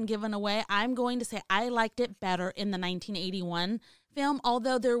information given away, I'm going to say I liked it better in the 1981 film,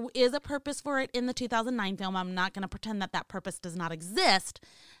 although there is a purpose for it in the 2009 film. I'm not going to pretend that that purpose does not exist.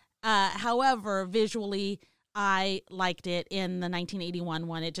 However, visually, I liked it in the 1981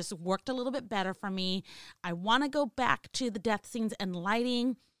 one. It just worked a little bit better for me. I want to go back to the death scenes and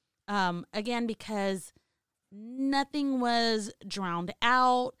lighting, again, because nothing was drowned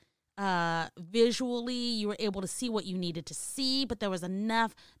out. Visually, you were able to see what you needed to see, but there was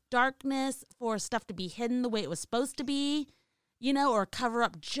enough darkness for stuff to be hidden the way it was supposed to be, you know, or cover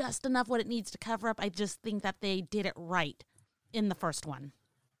up just enough what it needs to cover up. I just think that they did it right in the first one.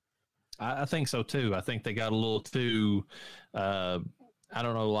 I think so too. I think they got a little too, I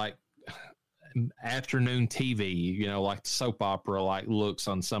don't know, like afternoon TV, you know, like soap opera like looks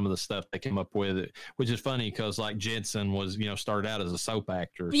on some of the stuff they came up with, which is funny because like Jensen was, you know, started out as a soap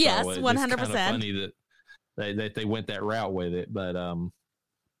actor. Yes, so 100%. It's kind of funny that they went that route with it, but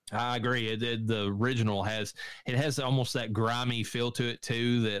I agree. The original has almost that grimy feel to it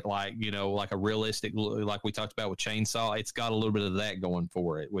too, that like, you know, like a realistic, like we talked about with Chainsaw, it's got a little bit of that going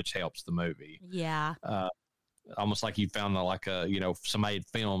for it, which helps the movie. Yeah. Almost like you found like a, you know, somebody had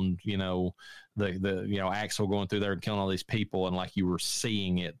filmed, you know, the you know, Axel going through there and killing all these people, and like you were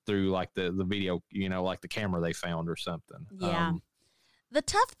seeing it through like the video, you know, like the camera they found or something. Yeah. The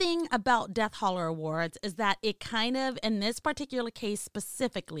tough thing about Death Holler Awards is that it kind of, in this particular case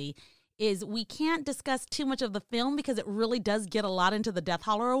specifically, is we can't discuss too much of the film because it really does get a lot into the Death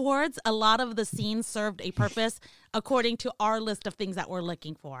Holler Awards. A lot of the scenes served a purpose according to our list of things that we're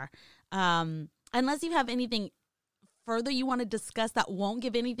looking for. Unless you have anything further you want to discuss that won't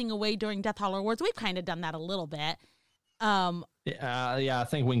give anything away during Death Holler Awards, we've kind of done that a little bit. Yeah, I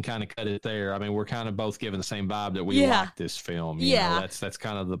think we can kind of cut it there. I mean, we're kind of both giving the same vibe that we like this film. You know, that's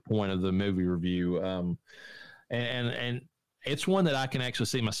kind of the point of the movie review. And it's one that I can actually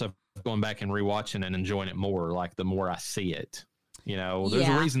see myself going back and rewatching and enjoying it more. Like the more I see it, you know, there's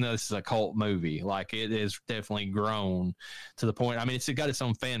a reason that this is a cult movie. Like it has definitely grown to the point. I mean, it's got its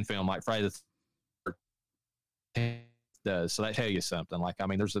own fan film, like Friday the 13th does. So that tell you something. Like, I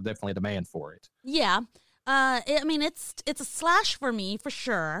mean, there's definitely a demand for it. Yeah. I mean, it's a slash for me for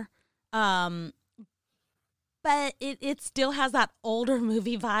sure. But it still has that older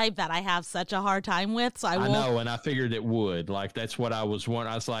movie vibe that I have such a hard time with. So I know, and I figured it would. Like that's what I was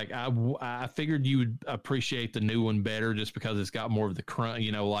wanting. I was like, I figured you would appreciate the new one better just because it's got more of the crunch,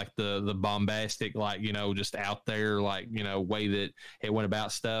 you know, like the bombastic, like, you know, just out there, like, you know, way that it went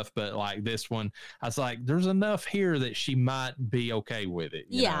about stuff. But like this one, I was like, there's enough here that she might be okay with it.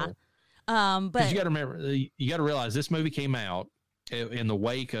 You know? But you got to remember, you got to realize this movie came out in the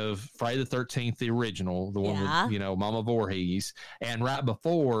wake of Friday the 13th, the original, the one with, Mama Voorhees. And right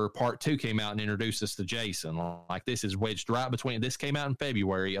before part 2 came out and introduced us to Jason. Like, this is wedged right between, this came out in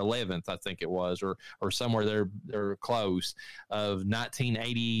February 11th, I think it was, or somewhere there, they're close, of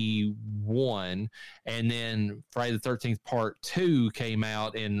 1981. And then Friday the 13th part 2 came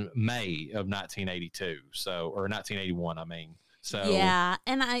out in May of 1982. So, or 1981, I mean. So yeah,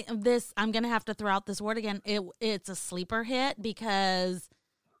 and I'm gonna have to throw out this word again. It's a sleeper hit because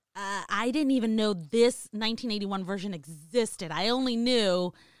I didn't even know this 1981 version existed. I only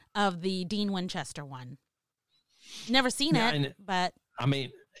knew of the Dean Winchester one. Never seen it, but I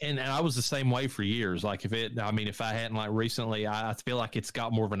mean, and I was the same way for years. Like, if I hadn't, like, recently, I feel like it's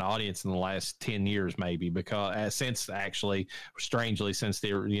got more of an audience in the last 10 years, maybe, because since the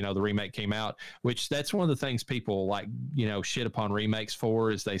remake came out, which that's one of the things people, like, shit upon remakes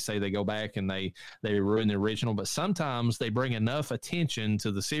for, is they say they go back and they ruin the original. But sometimes they bring enough attention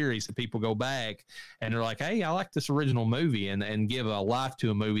to the series that people go back and they're like, hey, I like this original movie, and give a life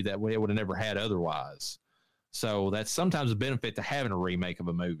to a movie that it would have never had otherwise. So that's sometimes a benefit to having a remake of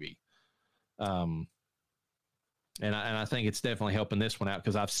a movie. And I think it's definitely helping this one out,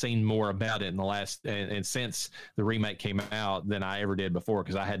 because I've seen more about it in the last, and since the remake came out, than I ever did before,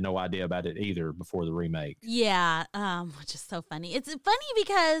 because I had no idea about it either before the remake. Yeah, which is so funny. It's funny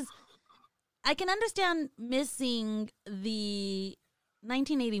because I can understand missing the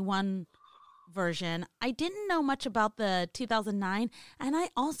 1981 version. I didn't know much about the 2009, and I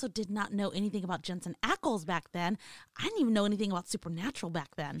also did not know anything about Jensen Ackles back then. I didn't even know anything about Supernatural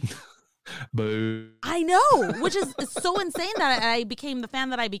back then. Boo. I know, which is so insane that I became the fan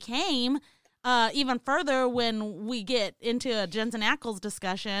that I became. Even further when we get into a Jensen Ackles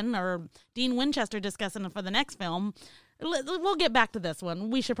discussion or Dean Winchester discussion for the next film. We'll get back to this one.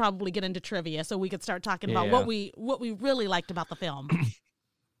 We should probably get into trivia so we could start talking about what we really liked about the film.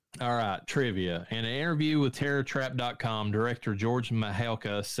 All right, trivia. In an interview with TerrorTrap.com, director George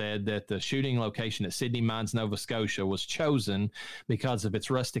Mahalka said that the shooting location at Sydney Mines, Nova Scotia, was chosen because of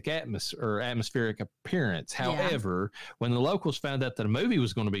its rustic atmospheric appearance. However, when the locals found out that a movie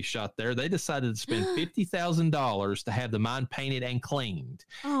was going to be shot there, they decided to spend $50,000 to have the mine painted and cleaned.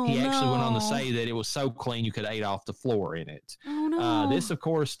 He actually went on to say that it was so clean you could eat off the floor in it. This, of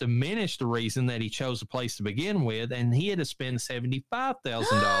course, diminished the reason that he chose the place to begin with, and he had to spend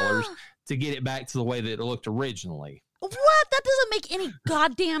 $75,000 to get it back to the way that it looked originally. What? That doesn't make any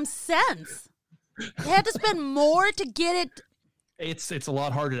goddamn sense. They had to spend more to get it. It's a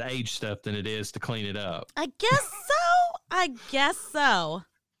lot harder to age stuff than it is to clean it up. I guess so.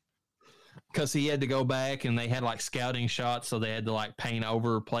 Because he had to go back, and they had like scouting shots, so they had to like paint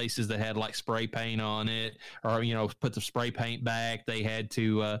over places that had like spray paint on it, or put the spray paint back. They had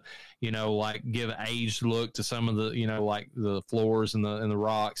to like give an aged look to some of the like the floors and the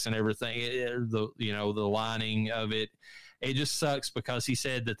rocks and everything. The lining of it. It just sucks, because he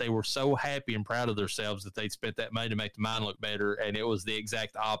said that they were so happy and proud of themselves that they'd spent that money to make the mine look better, and it was the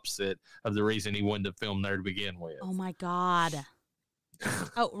exact opposite of the reason he wanted to film there to begin with. Oh my God.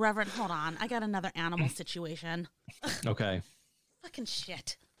 Oh, Reverend, hold on. I got another animal situation. Okay. Fucking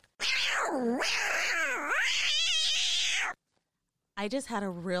shit. I just had a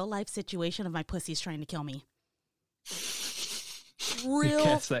real life situation of my pussy's trying to kill me. Your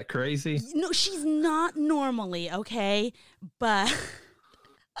cat's that crazy? No, she's not normally, okay? But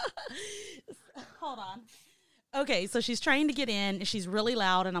hold on. Okay, so she's trying to get in. She's really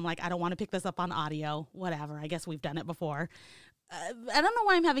loud, and I'm like, I don't want to pick this up on audio. Whatever. I guess we've done it before. I don't know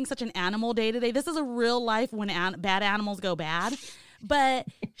why I'm having such an animal day today. This is a real life when bad animals go bad. But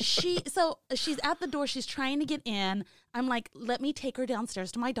she's at the door. She's trying to get in. I'm like, let me take her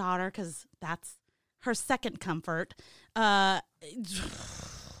downstairs to my daughter, because that's her second comfort. It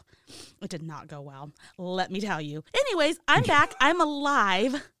did not go well, let me tell you. Anyways, I'm back. I'm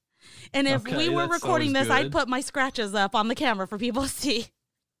alive. And if we were recording this, I'd put my scratches up on the camera for people to see.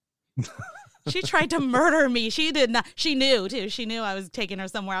 She tried to murder me. She did not. She knew, too. She knew I was taking her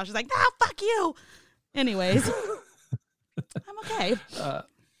somewhere else. She's like, no, fuck you. Anyways, I'm okay.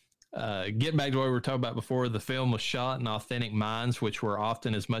 Getting back to what we were talking about before, the film was shot in authentic mines, which were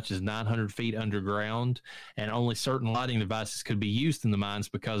often as much as 900 feet underground, and only certain lighting devices could be used in the mines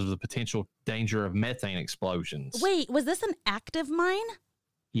because of the potential danger of methane explosions. Wait, was this an active mine?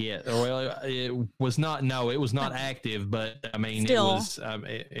 Yeah, well, it was not. No, it was not active, but I mean, Still.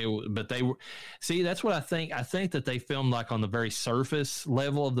 it was. But they were. See, that's what I think. I think that they filmed like on the very surface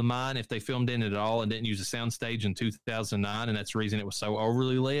level of the mine. If they filmed in it at all and didn't use a soundstage in 2009, and that's the reason it was so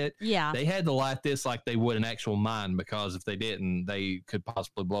overly lit. Yeah, they had to light this like they would an actual mine, because if they didn't, they could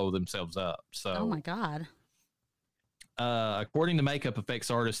possibly blow themselves up. So, oh my God. According to makeup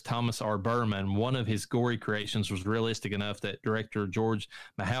effects artist Thomas R. Berman, one of his gory creations was realistic enough that director George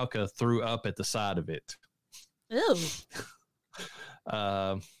Mihalka threw up at the side of it. Ew.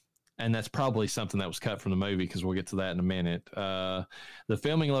 And that's probably something that was cut from the movie because we'll get to that in a minute. The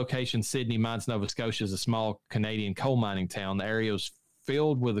filming location, Sydney Mines, Nova Scotia, is a small Canadian coal mining town. The area was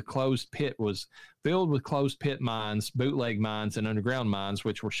filled with closed pit mines, bootleg mines, and underground mines,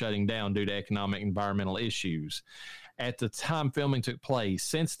 which were shutting down due to economic and environmental issues. At the time filming took place,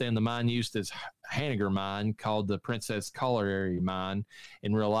 since then, the mine used as Hanniger Mine, called the Princess Colliery Mine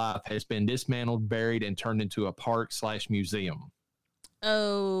in real life, has been dismantled, buried, and turned into a park/museum.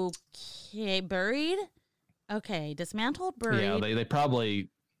 Okay, buried? Okay, dismantled, buried. Yeah, they probably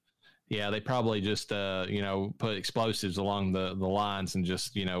just, put explosives along the lines and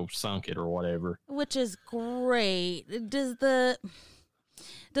just, sunk it or whatever. Which is great. Does the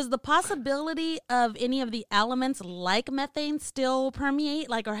possibility of any of the elements like methane still permeate,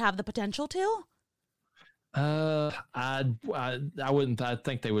 or have the potential to? I wouldn't. I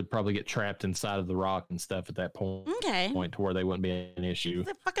think they would probably get trapped inside of the rock and stuff at that point. Okay. Point to where they wouldn't be an issue.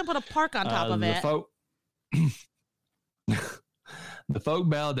 They fucking put a park on top of it. The folk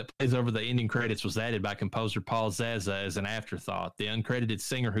ballad that plays over the ending credits was added by composer Paul Zaza as an afterthought. The uncredited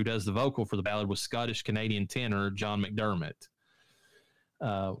singer who does the vocal for the ballad was Scottish-Canadian tenor John McDermott,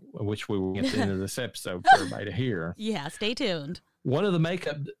 which we will get to the end of this episode for everybody to hear. Yeah, stay tuned. One of the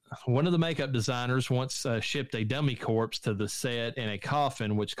makeup designers once shipped a dummy corpse to the set in a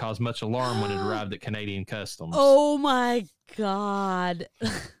coffin, which caused much alarm when it arrived at Canadian Customs. Oh my God.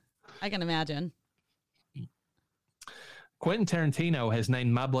 I can imagine. Quentin Tarantino has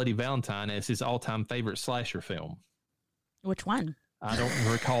named My Bloody Valentine as his all-time favorite slasher film. Which one? I don't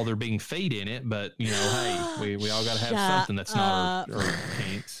recall there being feet in it, but, hey, we all got to have something that's not our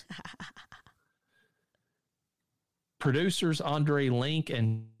kinks. Producers Andre Link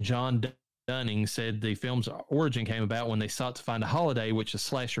and John Dunning said the film's origin came about when they sought to find a holiday which a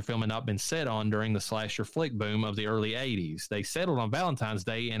slasher film had not been set on during the slasher flick boom of the early 80s. They settled on Valentine's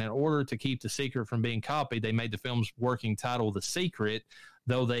Day, and in order to keep the secret from being copied, they made the film's working title The Secret,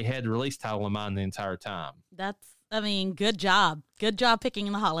 though they had the release title in mind the entire time. Good job. Good job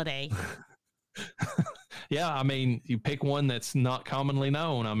picking the holiday. Yeah, you pick one that's not commonly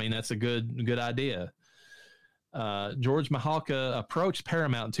known. That's a good idea. George Mihalka approached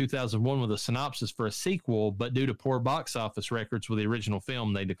Paramount in 2001 with a synopsis for a sequel, but due to poor box office records with the original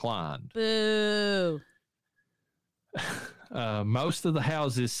film, they declined. Boo. Most of the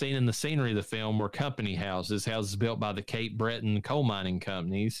houses seen in the scenery of the film were company houses built by the Cape Breton coal mining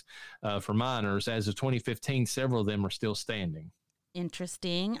companies for miners. As of 2015, several of them are still standing.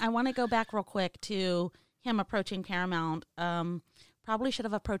 Interesting. I want to go back real quick to him approaching Paramount. Probably should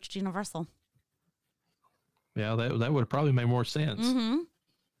have approached Universal. Yeah, that would have probably made more sense. Mm-hmm.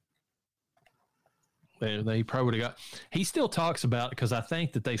 They probably would have got. He still talks about, because I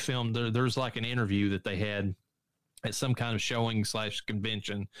think that they filmed. There's like an interview that they had at some kind of showing /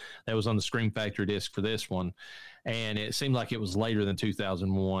 convention that was on the Scream Factory disc for this one, and it seemed like it was later than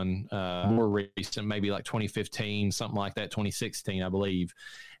 2001, more recent, maybe like 2015, something like that, 2016, I believe.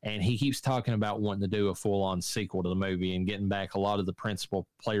 And he keeps talking about wanting to do a full-on sequel to the movie and getting back a lot of the principal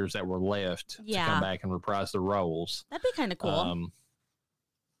players that were left to come back and reprise their roles. That'd be kind of cool.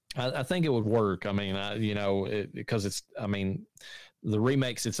 I think it would work. Because it's, the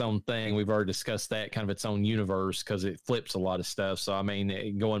remake's its own thing. We've already discussed that, kind of its own universe, because it flips a lot of stuff. So,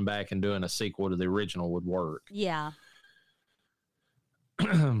 going back and doing a sequel to the original would work. Yeah.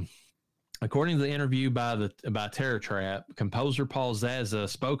 According to the interview by Terror Trap, composer Paul Zaza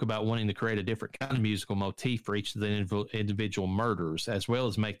spoke about wanting to create a different kind of musical motif for each of the individual murders, as well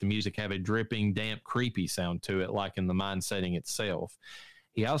as make the music have a dripping, damp, creepy sound to it, like in the mine setting itself.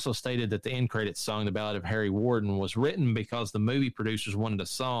 He also stated that the end credits song, The Ballad of Harry Warden, was written because the movie producers wanted a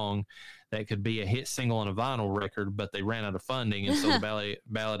song that could be a hit single on a vinyl record, but they ran out of funding, and so the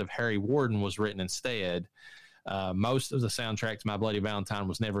Ballad of Harry Warden was written instead. Most of the soundtrack to My Bloody Valentine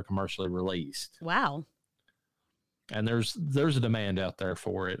was never commercially released. Wow. And there's a demand out there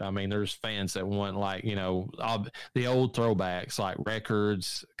for it. There's fans that want, the old throwbacks, like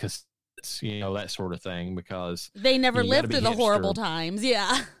records, cassettes, that sort of thing, because they never lived through the horrible times.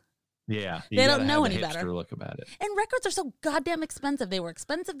 Yeah. Yeah. They don't know any better. Look about it. And records are so goddamn expensive. They were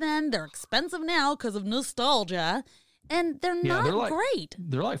expensive then. They're expensive now because of nostalgia. And they're not great.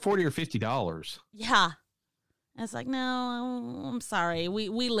 They're like $40 or $50. Yeah. It's like, no, I'm sorry.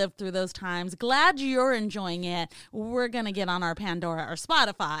 We lived through those times. Glad you're enjoying it. We're going to get on our Pandora or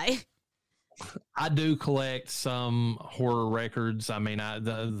Spotify. I do collect some horror records.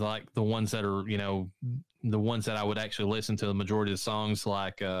 The ones that are, the ones that I would actually listen to the majority of the songs,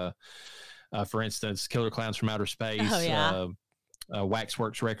 like for instance, Killer Clowns from Outer Space. Oh, yeah.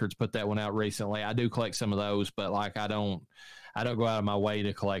 Waxworks Records put that one out recently. I do collect some of those, but like I don't go out of my way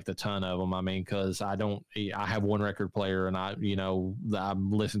to collect a ton of them. I mean, because I have one record player, and I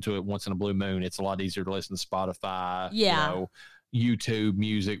listen to it once in a blue moon. It's a lot easier to listen to Spotify, YouTube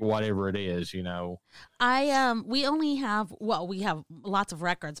music, whatever it is, we only have, we have lots of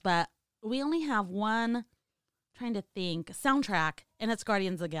records, but we only have one, trying to think, soundtrack, and it's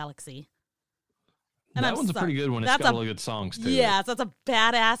Guardians of the Galaxy. And that one's a pretty good one. It's got really good songs too. Yes, that's a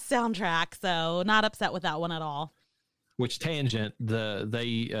badass soundtrack. So not upset with that one at all. Which tangent?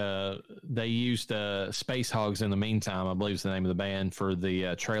 They used Space Hogs in the meantime, I believe is the name of the band, for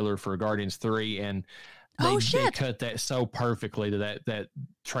the trailer for Guardians 3, and they cut that so perfectly to that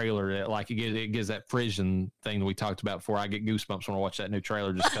trailer that like it gives that Frisian thing that we talked about before. I get goosebumps when I watch that new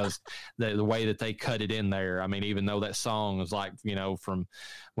trailer just because the way that they cut it in there. I mean, even though that song was like from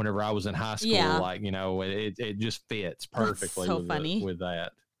whenever I was in high school, like it just fits perfectly. That's so funny with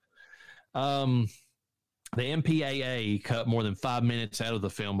that. The MPAA cut more than 5 minutes out of the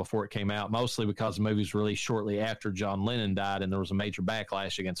film before it came out, mostly because the movie was released shortly after John Lennon died, and there was a major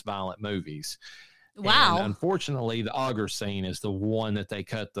backlash against violent movies. Wow. And unfortunately, the auger scene is the one that they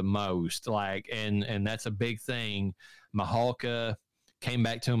cut the most. And that's a big thing. Mahalka came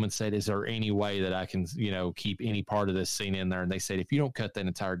back to him and said, "Is there any way that I can, keep any part of this scene in there?" And they said, "If you don't cut that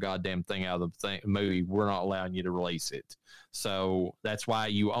entire goddamn thing out of the movie, we're not allowing you to release it." So that's why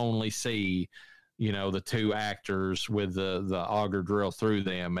you only see the two actors with the auger drill through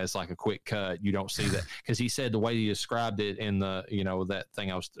them as like a quick cut. You don't see that because he said the way he described it in the that thing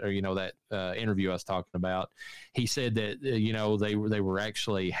that interview I was talking about. He said that they were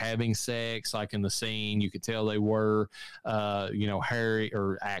actually having sex, like in the scene. You could tell they were. Harry,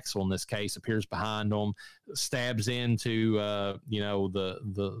 or Axel in this case, appears behind them, stabs into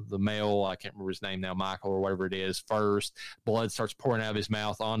the male. I can't remember his name now, Michael or whatever it is. First, blood starts pouring out of his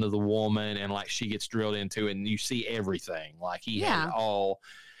mouth onto the woman, and like she gets drilled into it, and you see everything. Like he had it all.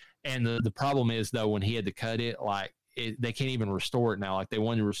 And the problem is though, when he had to cut it, like they can't even restore it now. Like they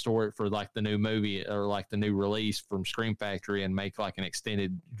wanted to restore it for like the new movie or like the new release from Scream Factory and make like an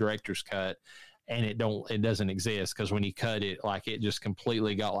extended director's cut. And it doesn't exist because when he cut it, like it just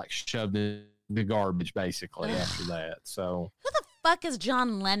completely got like shoved in the garbage basically after that. So who the fuck is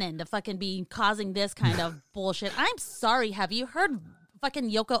John Lennon to fucking be causing this kind of bullshit? I'm sorry. Have you heard fucking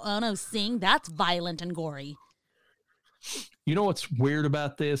Yoko Ono sing? That's violent and gory. You know what's weird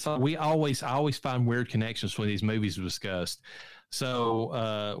about this? I always find weird connections when these movies are discussed.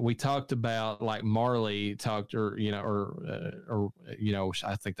 So we talked about like Marley talked, I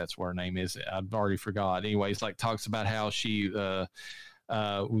think that's what her name is. I've already forgot. Anyways, like talks about how she,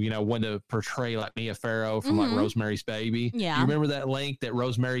 wanted to portray like Mia Farrow from like Rosemary's Baby. Yeah. You remember that link that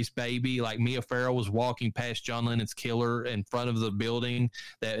Rosemary's Baby, like Mia Farrow was walking past John Lennon's killer in front of the building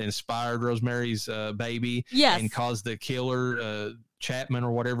that inspired Rosemary's Baby. Yes. And caused the killer, Chapman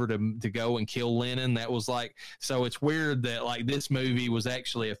or whatever to go and kill Lennon. That was like, so it's weird that like this movie was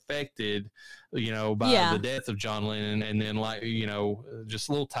actually affected, by the death of John Lennon, and then like, just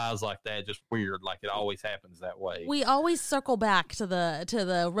little ties like that, just weird. Like it always happens that way. We always circle back to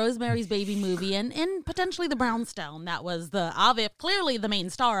the Rosemary's Baby movie and potentially the Brownstone. That was clearly the main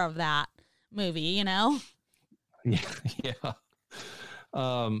star of that movie, Yeah.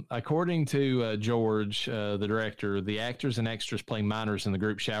 According to George, the director, the actors and extras playing minors in the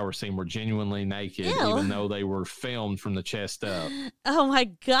group shower scene were genuinely naked, even though they were filmed from the chest up. Oh my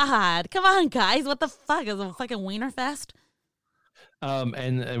God. Come on, guys. What the fuck? Is it a fucking wiener fest?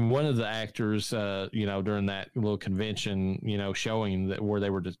 And one of the actors, during that little convention, showing that where they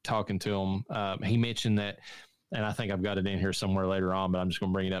were just talking to him, he mentioned that, and I think I've got it in here somewhere later on, but I'm just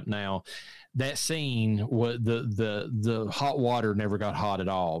going to bring it up now. That scene, the hot water never got hot at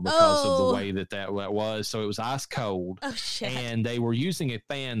all because of the way that was. So it was ice cold. Oh, shit. And they were using a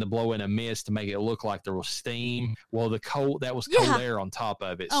fan to blow in a mist to make it look like there was steam. Well, that was cold air on top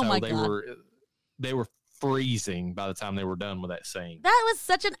of it. Oh, so they were freezing by the time they were done with that scene. That was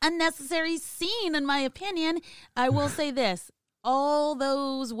such an unnecessary scene, in my opinion. I will say this. All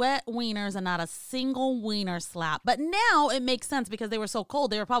those wet wieners and not a single wiener slap. But now it makes sense because they were so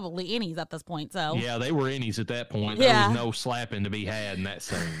cold. They were probably innies at this point. So yeah, they were innies at that point. Yeah. There was no slapping to be had in that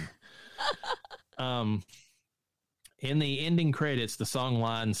scene. In the ending credits, the song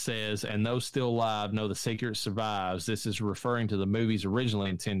line says, "And those still alive know the secret survives." This is referring to the movie's originally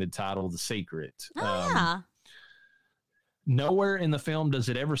intended title, The Secret. Nowhere in the film does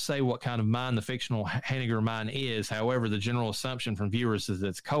it ever say what kind of mine the fictional Hanniger mine is. However, the general assumption from viewers is that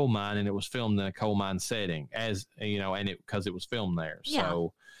it's coal mine, and it was filmed in a coal mine setting, as you know, and because it was filmed there. Yeah.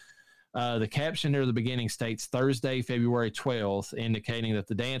 So the caption near the beginning states Thursday, February 12th, indicating that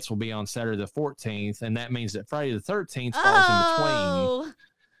the dance will be on Saturday the 14th, and that means that Friday the 13th falls in between.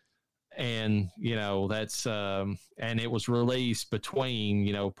 And you know that's and it was released between,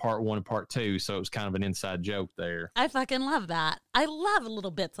 you know, part 1 and part 2, so it was kind of an inside joke there. I fucking love that. I love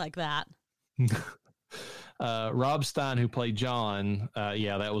little bits like that. Rob Stein, who played John,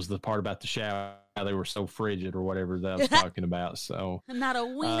 yeah, that was the part about the shower. They were so frigid or whatever that I was talking about. So Not a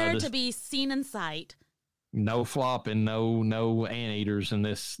wiener to be seen in sight. no flopping, no anteaters in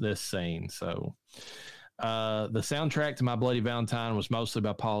this scene. So the soundtrack to My Bloody Valentine was mostly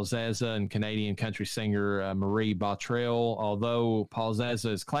by Paul Zaza and Canadian country singer Marie Bottrell. Although Paul Zaza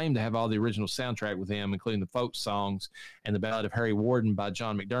has claimed to have all the original soundtrack with him, including the folk songs and the Ballad of Harry Warden by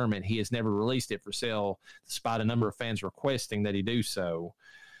John McDermott, he has never released it for sale, despite a number of fans requesting that he do so.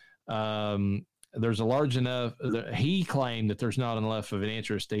 There's a large enough, he claimed that there's not enough of an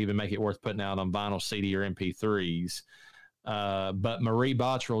interest to even make it worth putting out on vinyl, CD, or MP3s. But Marie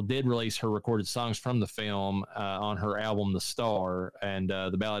Bottrell did release her recorded songs from the film on her album The Star, and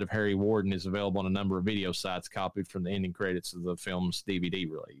the Ballad of Harry Warden is available on a number of video sites copied from the ending credits of the film's DVD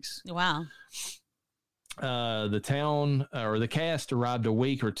release. Wow. The cast arrived a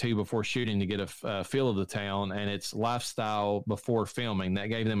week or two before shooting to get a feel of the town and its lifestyle before filming. That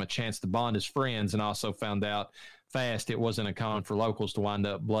gave them a chance to bond as friends, and also found out fast it wasn't uncommon for locals to wind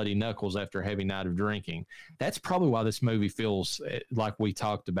up bloody knuckles after a heavy night of drinking. That's probably why this movie feels like we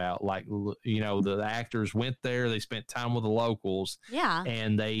talked about, like, you know, the actors went there, they spent time with the locals, Yeah.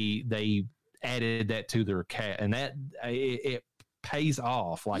 and they added that to their cast, and that it pays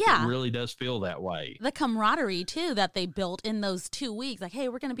off. Like, Yeah. it really does feel that way. The camaraderie, too, that they built in those 2 weeks. Like, hey,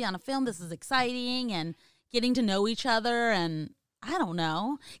 we're going to be on a film. This is exciting. And getting to know each other, and I don't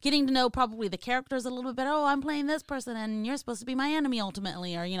know, getting to know probably the characters a little bit better. Oh, I'm playing this person, and you're supposed to be my enemy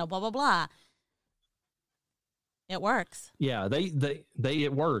ultimately, or, you know, blah, blah, blah. It works. Yeah,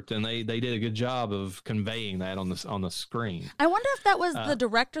 it worked, and they did a good job of conveying that on the screen. I wonder if that was the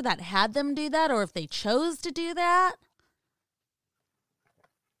director that had them do that, or if they chose to do that.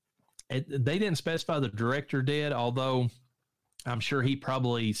 They didn't specify, the director did, although I'm sure he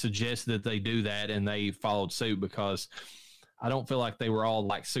probably suggested that they do that, and they followed suit, because I don't feel like they were all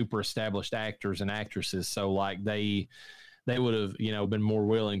like super established actors and actresses. So like they would have, you know, been more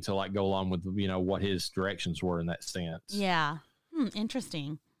willing to like go along with, you know, what his directions were in that sense. Yeah.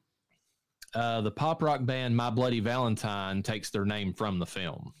 Interesting. The pop rock band My Bloody Valentine takes their name from the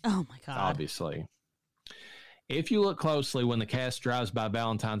film. Oh my God. Obviously. If you look closely, when the cast drives by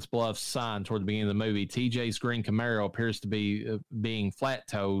Valentine's Bluff sign toward the beginning of the movie, TJ's green Camaro appears to be being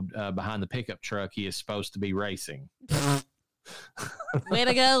flat-towed behind the pickup truck he is supposed to be racing. Way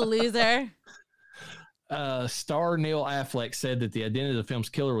to go, loser. Star Neil Affleck said that the identity of the film's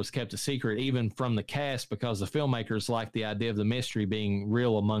killer was kept a secret even from the cast, because the filmmakers liked the idea of the mystery being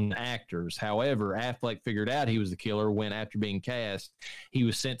real among the actors. However, Affleck figured out he was the killer when, after being cast, he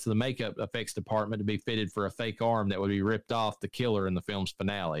was sent to the makeup effects department to be fitted for a fake arm that would be ripped off the killer in the film's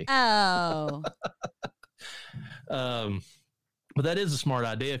finale. Oh. But that is a smart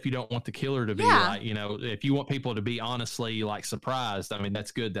idea if you don't want the killer to be like, you know, if you want people to be honestly like surprised. I mean,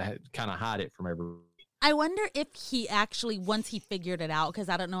 that's good to kind of hide it from everyone. I wonder if he actually, once he figured it out, because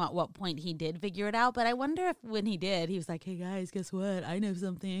I don't know at what point he did figure it out, but I wonder if when he did, he was like, hey guys, guess what? I know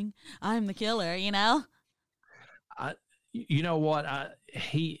something. I'm the killer, you know? You know what?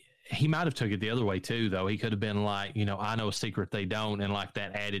 He might have took it the other way too, though. He could have been like, you know, I know a secret they don't, and like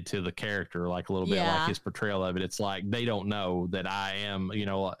that added to the character, like a little bit, like his portrayal of it. It's like, they don't know that I am, you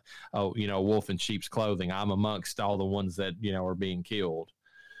know, wolf in sheep's clothing. I'm amongst all the ones that, you know, are being killed.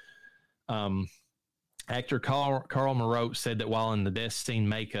 Actor Carl Moreau said that while in the death scene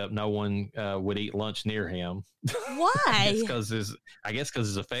makeup, no one would eat lunch near him. Why? because his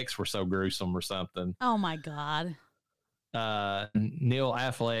effects were so gruesome or something. Oh my God. Neil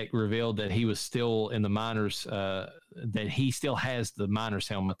Affleck revealed that he was still in the miners, that he still has the miner's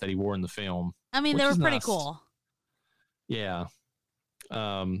helmet that he wore in the film. I mean, they were pretty cool. Yeah.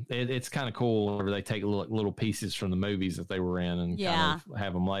 It's kind of cool whenever they take little pieces from the movies that they were in and kind of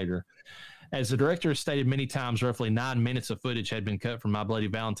have them later. As the director has stated many times, roughly 9 minutes of footage had been cut from My Bloody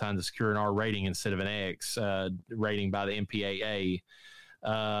Valentine to secure an R rating instead of an X rating by the MPAA.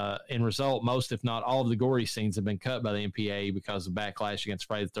 In result, most, if not all, of the gory scenes have been cut by the MPAA because of backlash against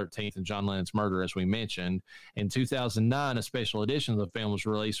Friday the 13th and John Lennon's murder, as we mentioned. In 2009, a special edition of the film was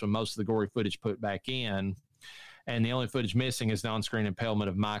released with most of the gory footage put back in. And the only footage missing is the on-screen impalement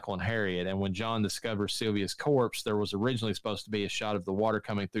of Michael and Harriet. And when John discovers Sylvia's corpse, there was originally supposed to be a shot of the water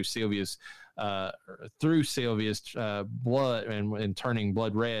coming through Sylvia's blood and turning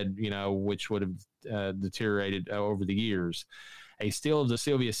blood red, which would have deteriorated over the years. A still of the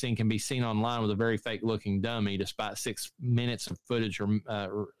Sylvia scene can be seen online with a very fake-looking dummy, despite 6 minutes of footage that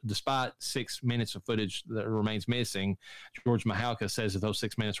remains missing. George Mihalka says that those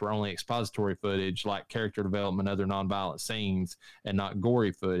 6 minutes were only expository footage, like character development, other nonviolent scenes, and not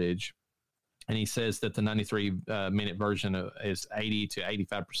gory footage. And he says that the 93-minute version is 80 to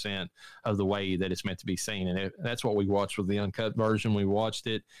 85% of the way that it's meant to be seen. And that's what we watched with the uncut version. We watched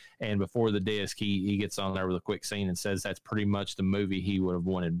it, and before the disc, he gets on there with a quick scene and says that's pretty much the movie he would have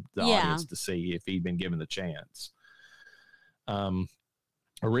wanted the audience to see if he'd been given the chance.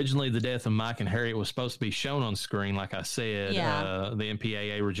 Originally, the death of Mike and Harriet was supposed to be shown on screen, like I said. The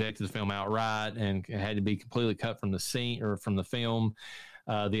MPAA rejected the film outright and it had to be completely cut from the scene or from the film.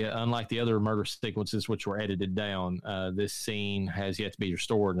 Unlike the other murder sequences, which were edited down, this scene has yet to be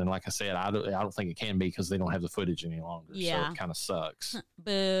restored. And like I said, I don't think it can be because they don't have the footage any longer. Yeah. So it kind of sucks.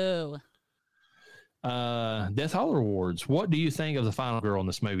 Boo. Death Holler Awards. What do you think of the final girl in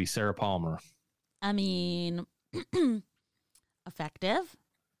this movie, Sarah Palmer? I mean, effective.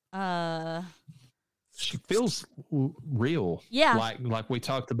 She feels real. Yeah. Like we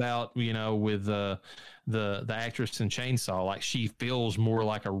talked about, with the actress in Chainsaw, like she feels more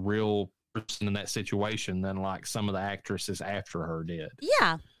like a real person in that situation than like some of the actresses after her did.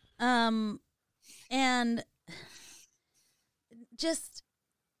 Yeah. And just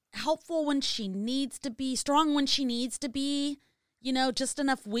helpful when she needs to be, strong when she needs to be, just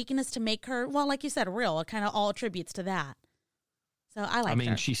enough weakness to make her, well, like you said, real. It kind of all attributes to that. So I like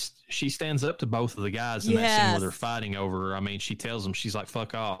her. she stands up to both of the guys in that scene where they're fighting over her. I mean, she tells them, she's like,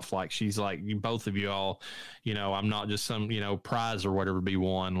 fuck off. Like, she's like, you both of you all, I'm not just some, prize or whatever be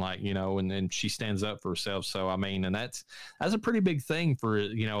won, like, and she stands up for herself. So, I mean, and that's a pretty big thing for,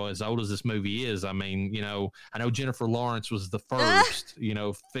 as old as this movie is. I mean, I know Jennifer Lawrence was the first,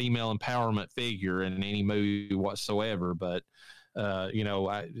 female empowerment figure in any movie whatsoever, but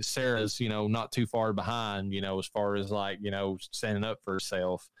Sarah's, not too far behind, as far as like, standing up for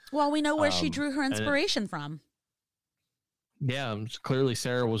herself. Well, we know where she drew her inspiration from. Yeah, clearly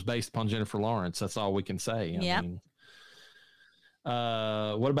Sarah was based upon Jennifer Lawrence. That's all we can say. Yeah.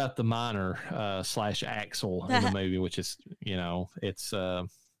 What about the miner / Axel in the movie, which is, it's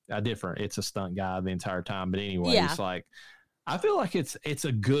it's a stunt guy the entire time. But anyway, it's like, I feel like it's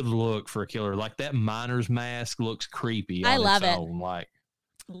a good look for a killer. Like that miner's mask looks creepy. I love it. Like,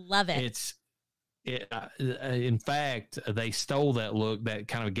 love it. In fact, they stole that look, that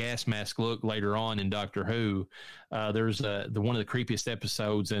kind of gas mask look later on in Doctor Who. There's one of the creepiest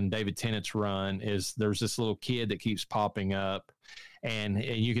episodes in David Tennant's run is there's this little kid that keeps popping up. And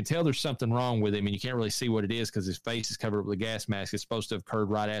you can tell there's something wrong with him, and you can't really see what it is because his face is covered up with a gas mask. It's supposed to have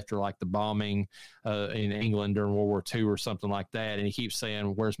occurred right after, like, the bombing in England during World War II or something like that. And he keeps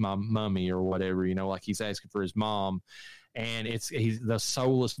saying, "Where's my mummy?" or whatever, like he's asking for his mom. And he's the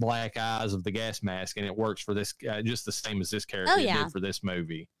soulless black eyes of the gas mask, and it works for this just the same as this character did for this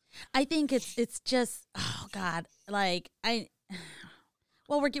movie. I think it's just, oh God, like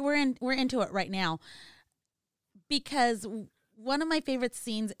we're into it right now because one of my favorite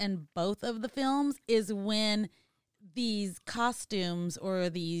scenes in both of the films is when these costumes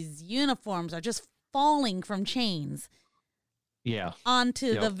or these uniforms are just falling from chains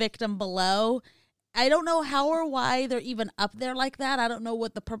onto the victim below. I don't know how or why they're even up there like that. I don't know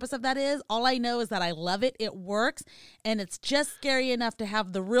what the purpose of that is. All I know is that I love it. It works. And it's just scary enough to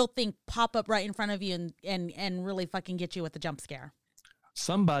have the real thing pop up right in front of you and really fucking get you with the jump scare.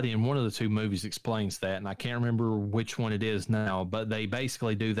 Somebody in one of the two movies explains that, and I can't remember which one it is now, but they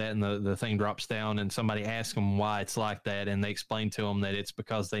basically do that, and the thing drops down, and somebody asks them why it's like that, and they explain to them that it's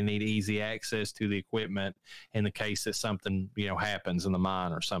because they need easy access to the equipment in the case that something, happens in the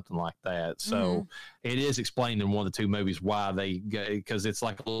mine or something like that. So it is explained in one of the two movies why because it's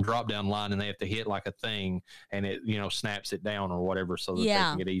like a little drop-down line, and they have to hit like a thing, and it, snaps it down or whatever so that they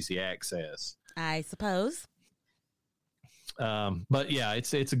can get easy access. I suppose. But yeah,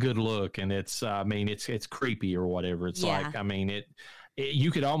 it's a good look, and it's creepy or whatever. It's like,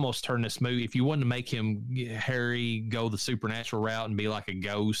 you could almost turn this movie, if you wanted to make him, Harry, go the supernatural route and be like a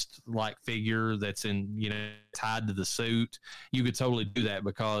ghost like figure that's tied to the suit. You could totally do that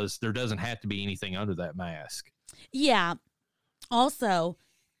because there doesn't have to be anything under that mask. Yeah. Also,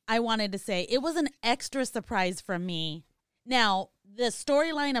 I wanted to say it was an extra surprise for me. Now, the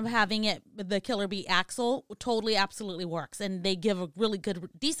storyline of having the killer be Axel totally, absolutely works. And they give a really good,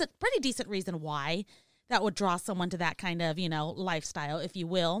 pretty decent reason why that would draw someone to that kind of, lifestyle, if you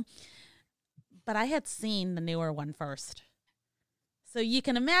will. But I had seen the newer one first. So you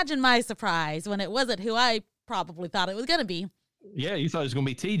can imagine my surprise when it wasn't who I probably thought it was going to be. Yeah, you thought it was going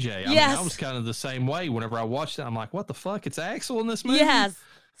to be TJ. I mean, I was kind of the same way. Whenever I watched it, I'm like, what the fuck? It's Axel in this movie? Yes.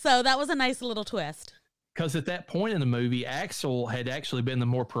 So that was a nice little twist. Because at that point in the movie, Axel had actually been the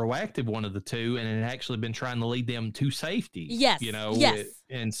more proactive one of the two and had actually been trying to lead them to safety. Yes. Yes.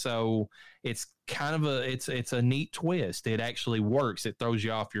 And so it's kind of it's a neat twist. It actually works. It throws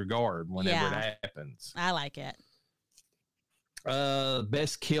you off your guard whenever it happens. I like it.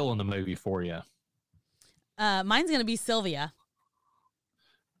 Best kill in the movie for you? Mine's going to be Sylvia.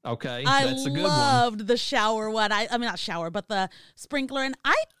 Okay, that's a good one. I loved the shower one. I mean, not shower, but the sprinkler. And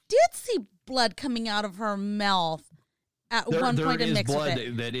I did see blood coming out of her mouth at one point in Mix blood with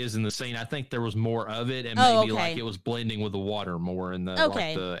it. that is in the scene. I think there was more of it, and maybe like it was blending with the water more in the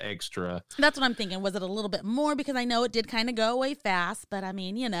like the extra. That's what I'm thinking. Was it a little bit more? Because I know it did kind of go away fast, but I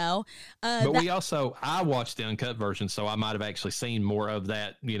mean, but I watched the uncut version, so I might have actually seen more of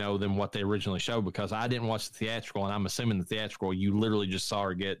that, than what they originally showed, because I didn't watch the theatrical, and I'm assuming the theatrical, you literally just saw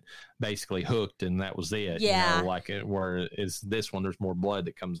her get basically hooked, and that was it. Yeah. Where is this one? There's more blood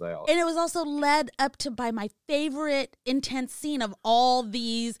that comes out, and it was also led up to by my favorite intense scene of all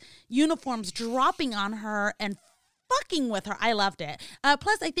these uniforms dropping on her and fucking with her. I loved it.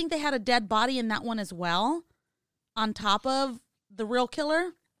 Plus, I think they had a dead body in that one as well, on top of the real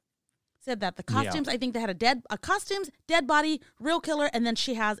killer. Said that the costumes, I think they had a costumes, dead body, real killer, and then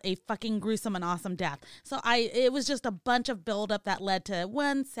she has a fucking gruesome and awesome death. So it was just a bunch of buildup that led to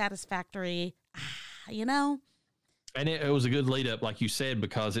one satisfactory, And it was a good lead up, like you said,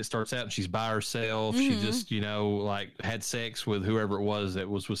 because it starts out and she's by herself. Mm-hmm. She just, had sex with whoever it was that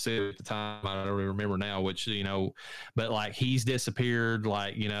was with Sid at the time. I don't really remember now, which, but like he's disappeared,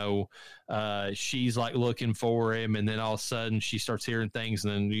 she's like looking for him. And then all of a sudden she starts hearing things,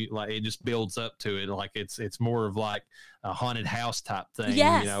 and then it just builds up to it. Like it's more of like a haunted house type thing,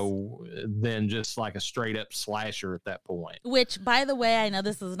 than just like a straight up slasher at that point. Which, by the way, I know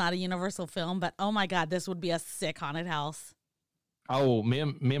this is not a Universal film, but oh my God, this would be a sick haunted house. Oh, me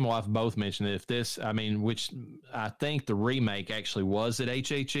and my wife both mentioned it. Which I think the remake actually was at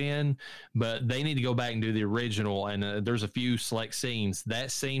HHN, but they need to go back and do the original. And there's a few select scenes.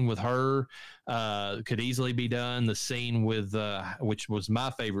 That scene with her could easily be done. The scene with, which was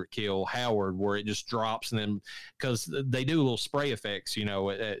my favorite kill, Howard, where it just drops, and then because they do little spray effects,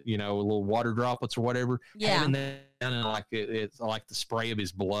 little water droplets or whatever. Yeah. Having that and like it's like the spray of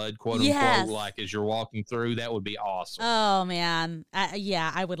his blood, quote unquote, like as you're walking through, that would be awesome. Oh man,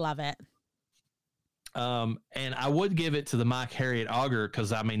 I would love it. And I would give it to the Mike Harriet Auger,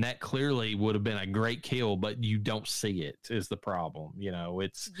 because that clearly would have been a great kill, but you don't see it is the problem.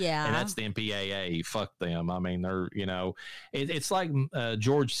 And that's the MPAA. Fuck them. They're it's like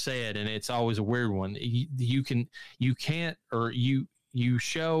George said, and it's always a weird one. You can't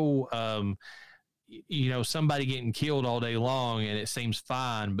show somebody getting killed all day long and it seems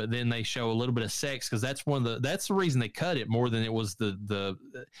fine, but then they show a little bit of sex, because that's the reason they cut it more than it was the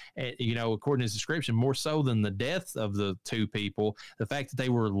according to his description, more so than the death of the two people, the fact that they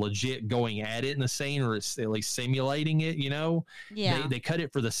were legit going at it in the scene, or at least simulating it. They cut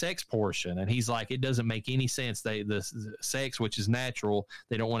it for the sex portion, and he's like, it doesn't make any sense. The sex, which is natural,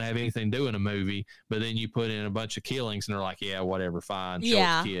 they don't want to have anything to do in a movie, but then you put in a bunch of killings and they're like, yeah, whatever, fine, show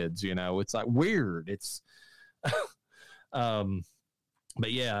it to kids. It's like weird. It's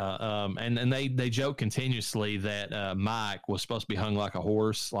but yeah, and they joke continuously that Mike was supposed to be hung like a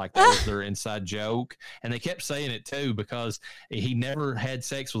horse, like that was their inside joke, and they kept saying it too, because he never had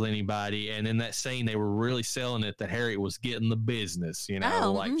sex with anybody, and in that scene they were really selling it that Harriet was getting the business, she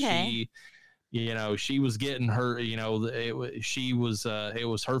was getting her, it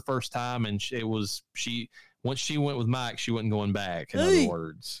was her first time, and once she went with Mike, she wasn't going back, in other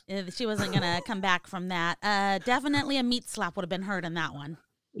words. She wasn't going to come back from that. Definitely a meat slap would have been heard in that one.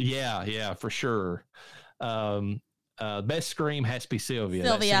 Yeah, for sure. Best scream has to be Sylvia.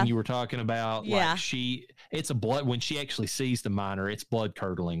 That scene you were talking about. Yeah. It's a blood, when she actually sees the miner, it's blood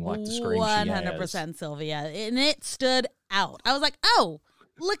curdling, like the scream 100% Sylvia. And it stood out. I was like, oh,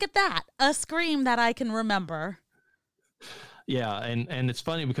 look at that. A scream that I can remember. Yeah, and it's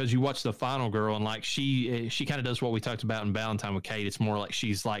funny because you watch The Final Girl, and like she kind of does what we talked about in Valentine with Kate. It's more like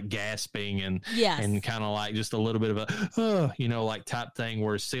she's like gasping and kind of like just a little bit of a like type thing,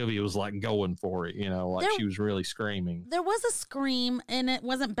 where Sylvia was like going for it, she was really screaming. There was a scream, and it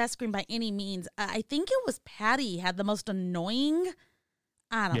wasn't best scream by any means. I think it was Patty had the most annoying.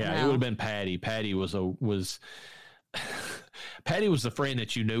 I don't know. Yeah, it would have been Patty. Patty was Patty was the friend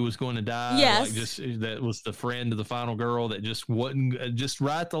that you knew was going to die. Yes. Like just that was the friend of the final girl that just wasn't, just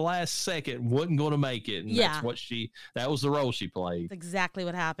right at the last second, wasn't going to make it. And Yeah. that was the role she played. That's exactly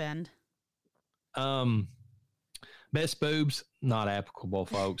what happened. Best boobs, not applicable,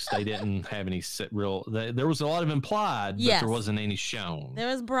 folks. They didn't have any there was a lot of implied, but Yes. there wasn't any shown. There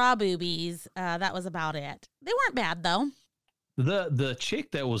was bra boobies. That was about it. They weren't bad, though. The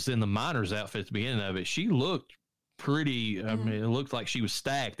chick that was in the miner's outfit at the beginning of it, she looked pretty. I mean, it looked like she was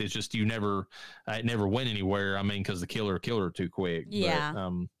stacked. It's just it never went anywhere. I mean, because the killer killed her too quick. Yeah.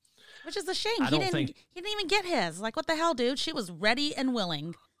 But, Which is a shame. I He don't didn't think- he didn't even get his. Like, what the hell, dude? She was ready and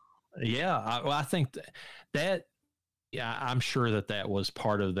willing. yeah. I think that. Yeah, I'm sure that was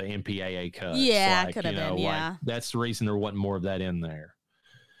part of the MPAA cut. Yeah, it could have been, yeah. That's the reason there wasn't more of that in there.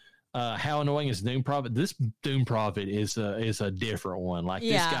 How annoying is Doom Prophet? This Doom Prophet is a different one. Like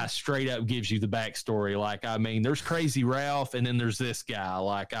Yeah. this guy straight up gives you the backstory. Like, I mean, there's Crazy Ralph, and then there's this guy.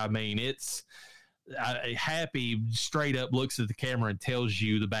 Like, I mean, it's Happy straight up looks at the camera and tells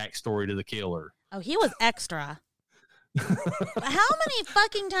you the backstory to the killer. Oh, he was extra. How many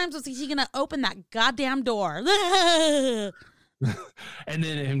fucking times was he going to open that goddamn door? And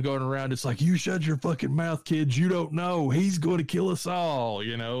then him going around, it's like, you shut your fucking mouth, kids. You don't know. He's going to kill us all.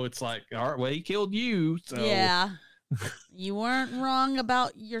 You know, it's like, all right, well, he killed you. So. Yeah. You weren't wrong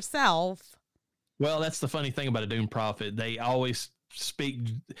about yourself. Well, that's the funny thing about a Doom Prophet. They always speak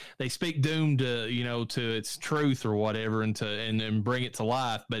doom to, you know, to its truth or whatever, and bring it to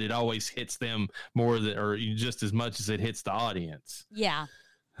life, but it always hits them more than, or just as much as it hits the audience. Yeah.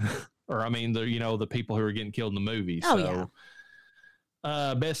 Or, I mean, the people who are getting killed in the movie. Oh, so. yeah.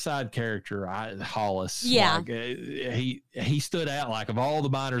 Best side character, Hollis. Yeah. Like, he stood out. Like, of all the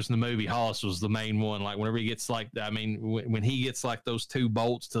miners in the movie, Hollis was the main one. Like, whenever he gets like, I mean, when he gets like those 2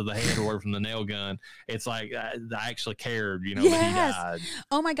 bolts to the head or from the nail gun, it's like I actually cared, you know, that he died.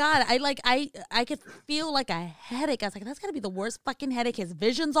 Oh my God. I could feel like a headache. I was like, that's gotta be the worst fucking headache. His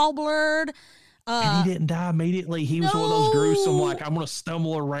vision's all blurred. And he didn't die immediately. He was one of those gruesome, like, I'm going to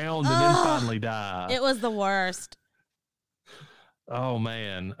stumble around and then finally die. It was the worst. Oh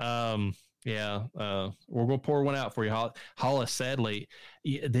man. Yeah. We're gonna pour one out for you, Hollis. Sadly,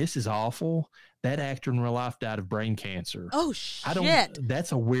 this is awful. That actor in real life died of brain cancer. Oh shit.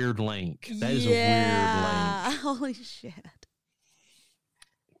 That's a weird link. That is a weird link. Holy shit.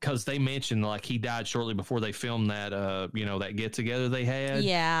 Because they mentioned like he died shortly before they filmed that that get together they had.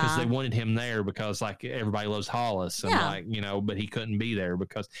 Yeah. Because they wanted him there because like everybody loves Hollis and like, but he couldn't be there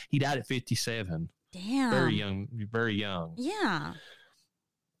because he died at 57. Damn. Very young, very young. Yeah.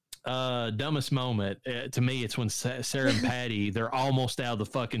 Dumbest moment to me, it's when Sarah and Patty, they're almost out of the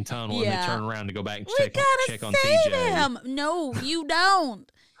fucking tunnel and they turn around to go back and check on save TJ. him. No, you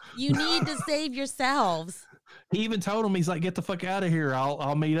don't. You need to save yourselves. He even told him, he's like, "Get the fuck out of here!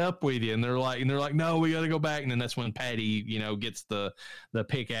 I'll meet up with you." And they're like, "No, we got to go back." And then that's when Patty, gets the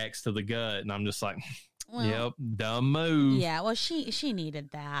pickaxe to the gut, and I'm just like, Well, "Yep, dumb move." Yeah, well, she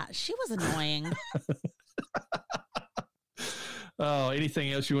needed that. She was annoying. Oh,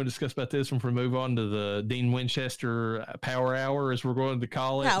 anything else you want to discuss about this one before we move on to the Dean Winchester Power Hour, as we're going to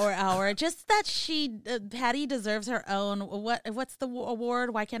call it? Power Hour. Just that Patty deserves her own. What's the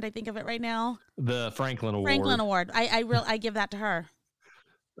award? Why can't I think of it right now? The Franklin Award. Franklin Award. I give that to her.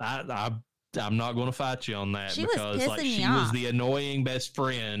 I'm not going to fight you on that She was because pissing me she off. was the annoying best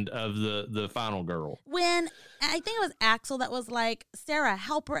friend of the final girl. When I think it was Axel that was like, Sarah,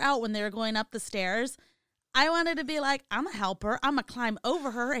 help her out when they were going up the stairs. I wanted to be like, I'm going to help her. I'm going to climb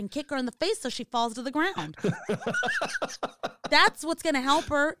over her and kick her in the face so she falls to the ground. That's what's going to help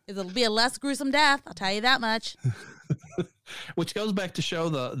her. It'll be a less gruesome death. I'll tell you that much. Which goes back to show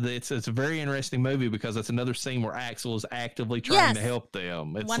it's a very interesting movie because it's another scene where Axel is actively trying to help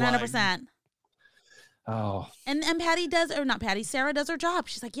them. It's 100%. Like, oh. And Patty does, or not Patty, Sarah does her job.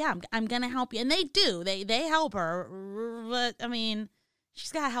 She's like, yeah, I'm going to help you. And they do. They help her. But, I mean,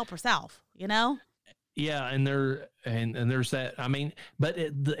 she's got to help herself, you know? Yeah, and there's that. I mean, but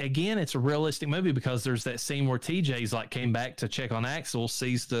again, it's a realistic movie because there's that scene where TJ's like came back to check on Axel,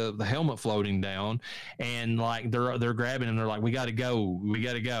 sees the helmet floating down, and like they're grabbing him. They're like, we got to go,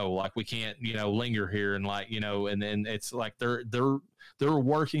 like we can't linger here, and like and then it's like they're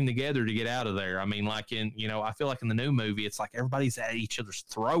working together to get out of there. I mean, like I feel like in the new movie, it's like everybody's at each other's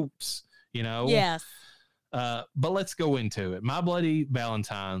throats. Yes. But let's go into it. My Bloody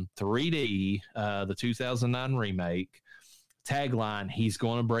Valentine 3D, the 2009 remake. Tagline: He's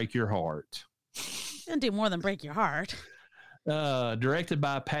going to break your heart. Gonna do more than break your heart. Directed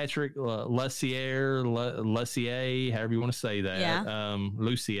by Patrick Lussier, however you want to say that. Yeah.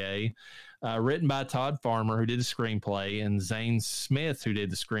 Lussier. Written by Todd Farmer, who did the screenplay, and Zane Smith, who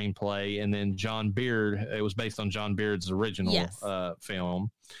did the screenplay, and then John Beard. It was based on John Beard's original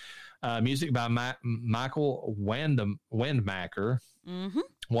film. Music by Michael Wandmacher.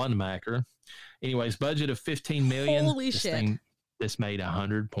 Wandmacher. Anyways, budget of $15 million. Holy shit. This made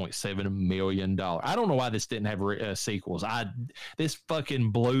 $100.7 million. I don't know why this didn't have sequels. This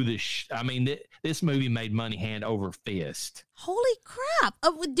fucking blew the this movie made money hand over fist. Holy crap.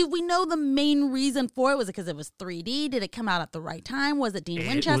 Did we know the main reason for it? Was it because it was 3D? Did it come out at the right time? Was it Dean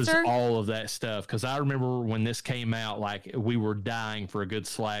Winchester? It was all of that stuff. Because I remember when this came out, like, we were dying for a good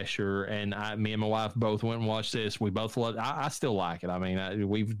slasher. And me and my wife both went and watched this. We both loved it. I still like it. I mean,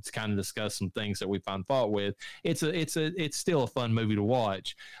 we've kind of discussed some things that we find fault with. It's still a fun movie to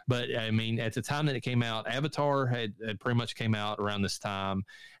watch. But, I mean, at the time that it came out, Avatar had pretty much came out around this time.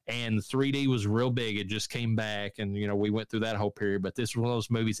 And the 3D was real big. It just came back, and we went through that whole period. But this was one of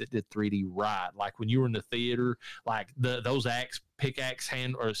those movies that did 3D right. Like when you were in the theater, like those pickaxe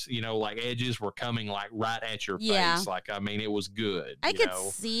hand or like edges were coming like right at your face. Like, I mean, it was good. I could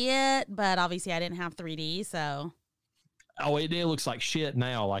see it, but obviously I didn't have 3D, so. Oh, it looks like shit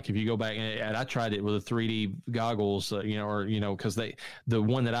now. Like if you go back and I tried it with the 3D goggles, because the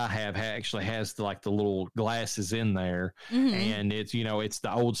one that I have actually has the little glasses in there, and it's it's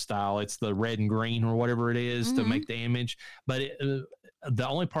the old style. It's the red and green or whatever it is to make the image. But the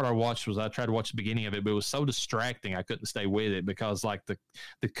only part I watched was I tried to watch the beginning of it, but it was so distracting I couldn't stay with it because like the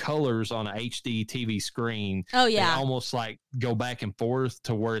colors on an HD TV screen, they almost like go back and forth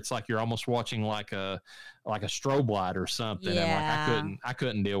to where it's like you're almost watching like a strobe light or something. Yeah. And like I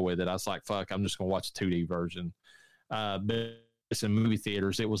couldn't deal with it. I was like, fuck, I'm just gonna watch the 2D version. But in movie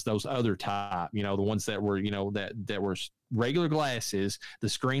theaters, it was those other type, the ones that were, that were regular glasses. The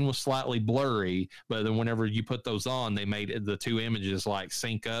screen was slightly blurry, but then whenever you put those on, they made the two images like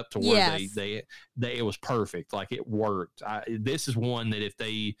sync up to where they it was perfect. Like it worked. This is one that if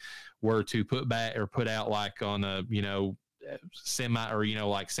they were to put out like on a,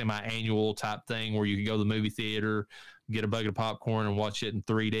 semi-annual type thing where you could go to the movie theater, get a bucket of popcorn and watch it in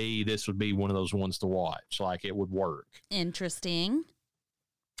 3D, this would be one of those ones to watch. Like it would work. Interesting.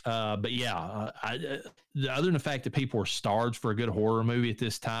 But yeah, other than the fact that people were starved for a good horror movie at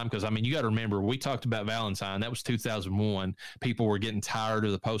this time, because I mean, you got to remember, we talked about Valentine. That was 2001. People were getting tired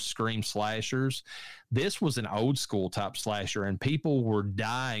of the post-Scream slashers. This was an old school type slasher, and people were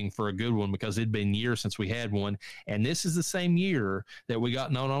dying for a good one because it'd been years since we had one. And this is the same year that we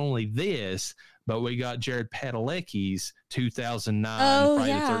got not only this, but we got Jared Padalecki's 2009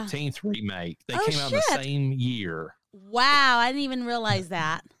 Friday the 13th remake. They came out the same year. Wow, I didn't even realize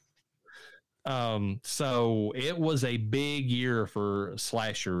that. So it was a big year for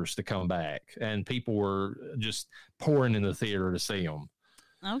slashers to come back, and people were just pouring in the theater to see them.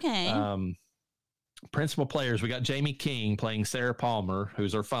 Okay. Principal players, we got Jamie King playing Sarah Palmer,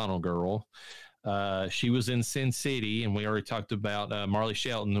 who's our final girl. She was in Sin City, and we already talked about Marley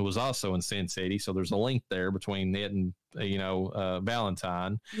Shelton, who was also in Sin City. So there's a link there between it and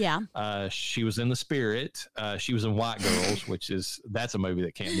Valentine. Yeah. She was in The Spirit. She was in White Girls, that's a movie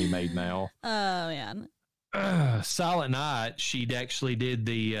that can't be made now. Oh man. Silent Night. She actually did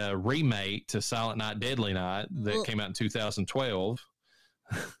the remake to Silent Night, Deadly Night that came out in 2012.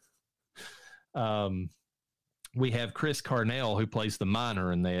 We have Chris Cornell, who plays the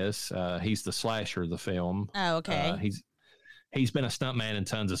miner in this. He's the slasher of the film. Oh, okay. He's been a stuntman in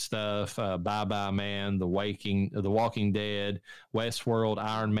tons of stuff. Bye Bye Man, The Walking Dead, Westworld,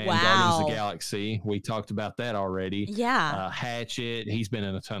 Iron Man, Guardians of the Galaxy. We talked about that already. Yeah. Hatchet. He's been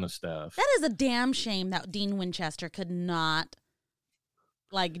in a ton of stuff. That is a damn shame that Dean Winchester could not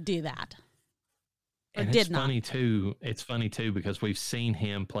do that. And it's funny too. It's funny too because we've seen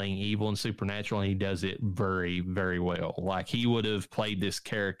him playing evil and supernatural, and he does it very, very well. Like he would have played this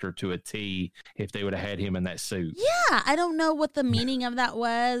character to a T if they would have had him in that suit. Yeah, I don't know what the meaning of that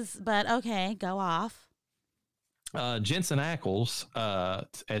was, but okay, go off. Jensen Ackles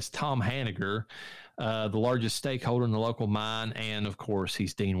as Tom Hanniger, the largest stakeholder in the local mine, and of course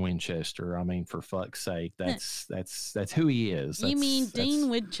he's Dean Winchester. I mean, for fuck's sake, that's who he is. Dean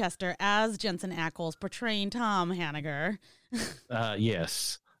Winchester as Jensen Ackles portraying Tom Hanniger?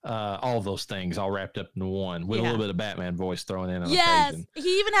 Yes. All of those things all wrapped up into one with a little bit of Batman voice thrown in on Yes, occasion.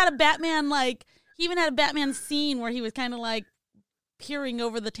 he even had a Batman scene where he was kind of peering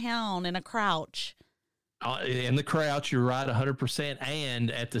over the town in a crouch. In the crouch, you're right, 100%.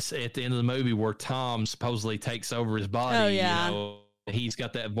 And at the end of the movie, where Tom supposedly takes over his body, he's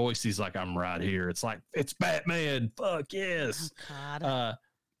got that voice. He's like, "I'm right here." It's like it's Batman. Fuck yes. Oh, God.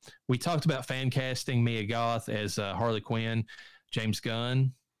 We talked about fan casting Mia Goth as Harley Quinn. James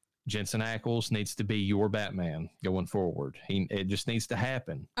Gunn Jensen Ackles needs to be your Batman going forward. It just needs to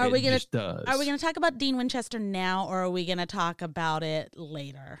happen. Are we going to talk about Dean Winchester now, or are we going to talk about it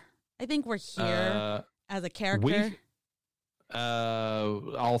later? I think we're here as a character.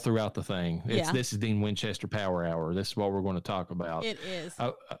 All throughout the thing. This is Dean Winchester Power Hour. This is what we're going to talk about. It is.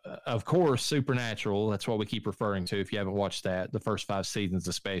 Of course, Supernatural. That's what we keep referring to. If you haven't watched that, the first 5 seasons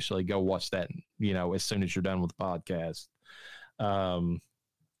especially, go watch that, as soon as you're done with the podcast.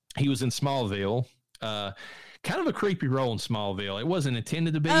 He was in Smallville. Kind of a creepy role in Smallville. It wasn't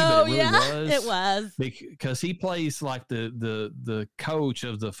intended to be, but it really was. It was. Because he plays like the coach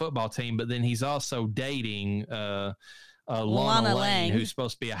of the football team, but then he's also dating Lana Lang, who's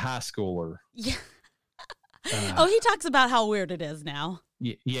supposed to be a high schooler. Yeah. He talks about how weird it is now.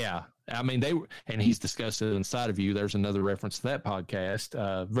 Yeah. I mean, and he's discussed it inside of you. There's another reference to that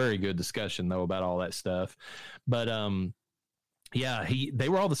podcast. Very good discussion though about all that stuff. But they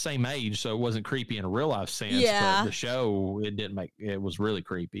were all the same age, so it wasn't creepy in a real life sense. Yeah. But the show, it was really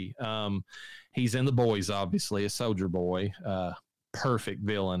creepy. He's in The Boys, obviously, a soldier boy. Perfect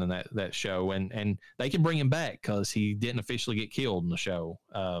villain in that show, and they can bring him back because he didn't officially get killed in the show.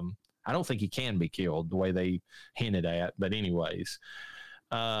 I don't think he can be killed the way they hinted at, but anyways,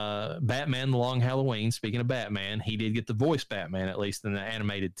 Batman: The Long Halloween. Speaking of Batman, he did get the voice Batman, at least in the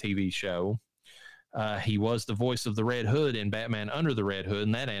animated TV show. He was the voice of the Red Hood in Batman Under the Red Hood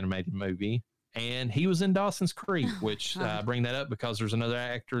in that animated movie. And he was in Dawson's Creek, which I bring that up because there's another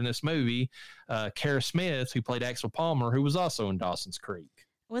actor in this movie, Kara Smith, who played Axel Palmer, who was also in Dawson's Creek.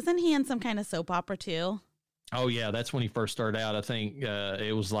 Wasn't he in some kind of soap opera too? Oh, yeah. That's when he first started out. I think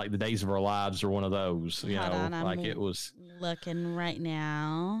it was like The Days of Our Lives or one of those. It was. Looking right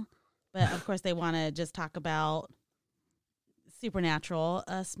now. But, of course, they want to just talk about Supernatural,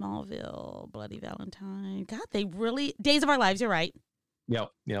 Smallville, Bloody Valentine. God, they really... Days of Our Lives, you're right.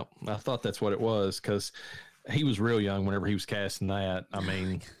 Yep. I thought that's what it was because he was real young whenever he was casting that. I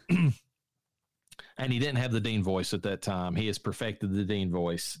mean, and he didn't have the Dean voice at that time. He has perfected the Dean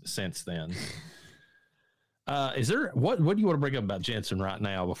voice since then. Is there what do you want to bring up about Jensen right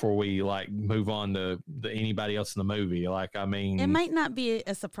now before we move on to anybody else in the movie? It might not be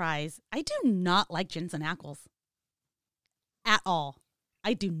a surprise. I do not like Jensen Ackles at all.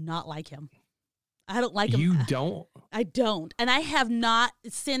 I do not like him. I don't like him. You don't? I don't. And I have not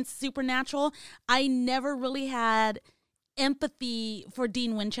since Supernatural. I never really had empathy for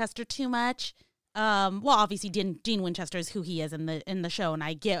Dean Winchester too much. Obviously Dean Winchester is who he is in the show, and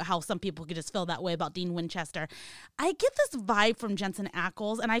I get how some people could just feel that way about Dean Winchester. I get this vibe from Jensen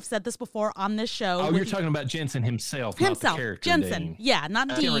Ackles, and I've said this before on this show. Oh, you're talking about Jensen himself, not the character Jensen. Dean. Yeah,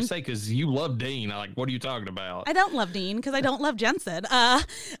 not Dean. I was say because you love Dean. What are you talking about? I don't love Dean because I don't love Jensen. I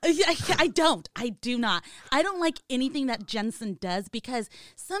don't. I do not. I don't like anything that Jensen does because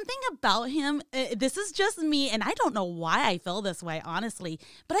something about him. This is just me, and I don't know why I feel this way, honestly.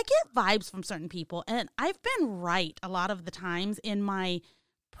 But I get vibes from certain people. And I've been right a lot of the times in my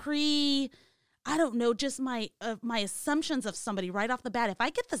just my assumptions of somebody right off the bat. If I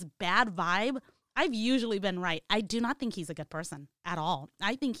get this bad vibe, I've usually been right. I do not think he's a good person at all.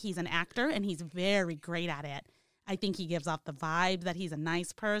 I think he's an actor and he's very great at it. I think he gives off the vibe that he's a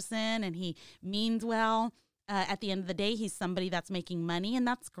nice person and he means well. At the end of the day, he's somebody that's making money, and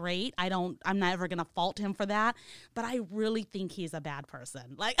that's great. I'm never going to fault him for that, but I really think he's a bad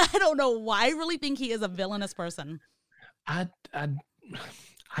person. I don't know why. I really think he is a villainous person.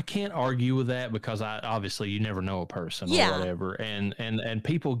 I can't argue with that because obviously you never know a person or whatever, and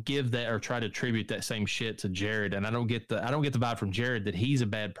people give that or try to attribute that same shit to Jared, and I don't get the vibe from Jared that he's a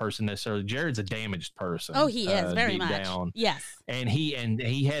bad person necessarily. Jared's a damaged person. Oh, he is very much. Down. Yes, and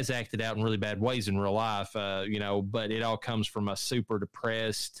he has acted out in really bad ways in real life, but it all comes from a super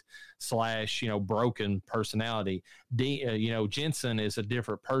depressed / broken personality. Jensen is a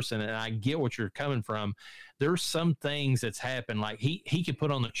different person, and I get what you're coming from. There's some things that's happened, like he can put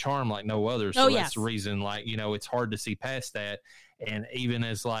on the charm like no other. So that's the reason, it's hard to see past that. And even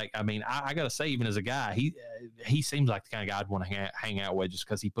as I got to say, even as a guy, he seems like the kind of guy I'd want to hang out with just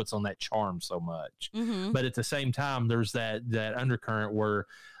because he puts on that charm so much. Mm-hmm. But at the same time, there's that undercurrent where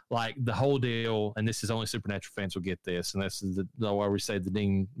the whole deal, and this is only Supernatural fans will get this, and this is the why we say the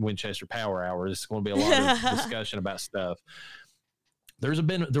Dean Winchester Power Hour. This is going to be a lot of discussion about stuff. There was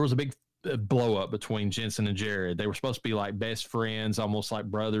a big blow up between Jensen and Jared. They were supposed to be best friends, almost like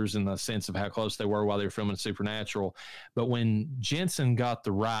brothers in the sense of how close they were while they were filming Supernatural. But when Jensen got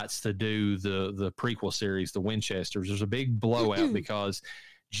the rights to do the prequel series, The Winchesters, there's a big blowout because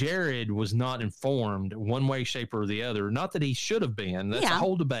Jared was not informed one way, shape, or the other. Not that he should have been. That's a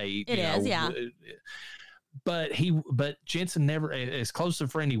whole debate. It is. But Jensen never, as close a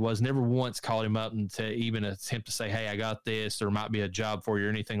friend he was, never once called him up and to even attempt to say, "Hey, I got this. There might be a job for you," or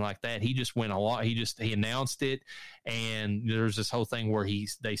anything like that. He just went a lot. He announced it, and there's this whole thing where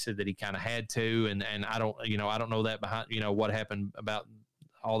they said that he kind of had to, and I don't know that behind, what happened about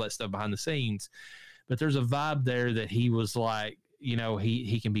all that stuff behind the scenes, but there's a vibe there that he was like,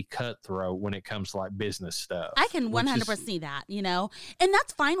 he can be cutthroat when it comes to like business stuff. I can 100% see that, and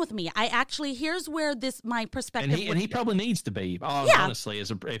that's fine with me. Here's where my perspective. And he probably needs to be, honestly,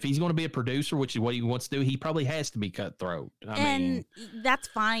 if he's going to be a producer, which is what he wants to do, he probably has to be cutthroat. I mean, that's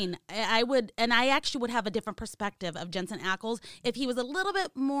fine. I actually would have a different perspective of Jensen Ackles if he was a little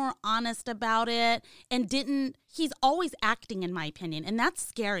bit more honest about it and he's always acting, in my opinion, and that's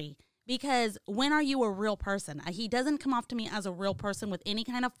scary. Because when are you a real person? He doesn't come off to me as a real person with any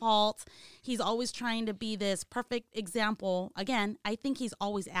kind of faults. He's always trying to be this perfect example. Again, I think he's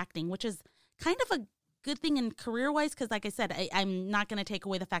always acting, which is kind of a good thing in career-wise because, like I said, I'm not going to take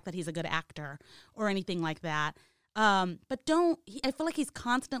away the fact that he's a good actor or anything like that. But I feel like he's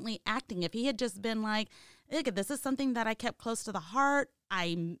constantly acting. If he had just been like, look, this is something that I kept close to the heart.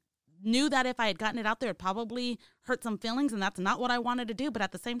 I knew that if I had gotten it out there, it probably hurt some feelings, and that's not what I wanted to do. But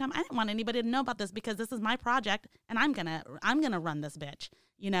at the same time, I didn't want anybody to know about this because this is my project, and I'm gonna run this bitch,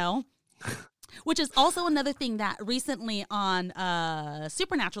 Which is also another thing that recently on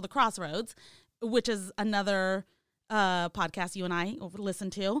Supernatural: The Crossroads, which is another podcast you and I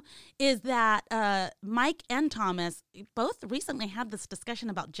listened to, is that Mike and Thomas both recently had this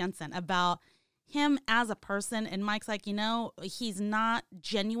discussion about Jensen, about him as a person, and Mike's like, he's not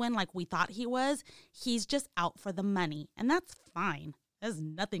genuine like we thought he was. He's just out for the money, and that's fine. There's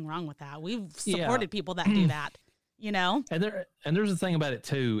nothing wrong with that. We've supported people that do that, And there's a thing about it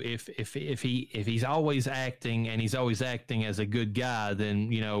too. If he's always acting and he's always acting as a good guy, then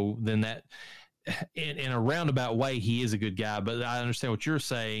then that. In a roundabout way, he is a good guy. But I understand what you're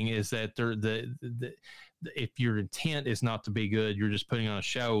saying is that if your intent is not to be good, you're just putting on a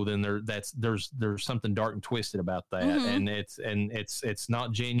show, then there's something dark and twisted about that. Mm-hmm. And it's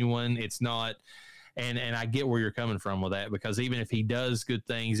not genuine. It's not, and I get where you're coming from with that, because even if he does good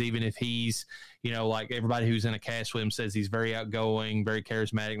things, even if he's, like everybody who's in a cast with him says he's very outgoing, very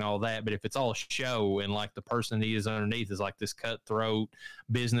charismatic and all that, but if it's all show and like the person he is underneath is like this cutthroat,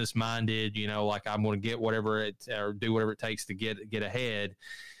 business minded, like I'm going to get whatever or do whatever it takes to get ahead,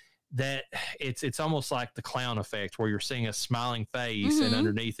 that it's almost like the clown effect, where you're seeing a smiling face, mm-hmm. and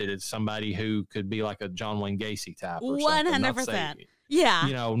underneath it is somebody who could be like a John Wayne Gacy type or 100%. Yeah.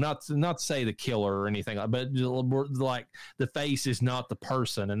 Not to say the killer or anything, but like the face is not the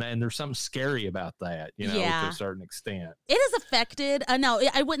person. And there's something scary about that, to a certain extent. It has affected, no,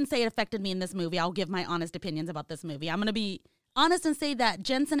 I wouldn't say it affected me in this movie. I'll give my honest opinions about this movie. I'm going to be honest and say that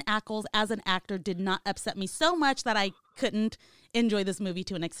Jensen Ackles as an actor did not upset me so much that I couldn't enjoy this movie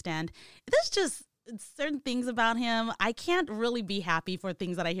to an extent. There's just certain things about him. I can't really be happy for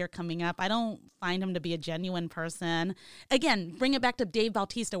things that I hear coming up. I don't find him to be a genuine person. Again, bring it back to Dave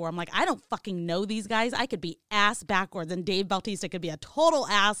Bautista, where I'm like, I don't fucking know these guys. I could be ass backwards, and Dave Bautista could be a total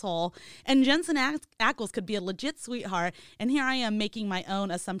asshole, and Jensen Ackles could be a legit sweetheart, and here I am making my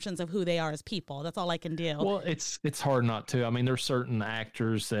own assumptions of who they are as people. That's all I can do. Well, it's hard not to. I mean, there's certain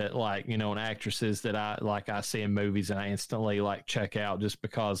actors that, like, and actresses that I see in movies and I instantly like check out just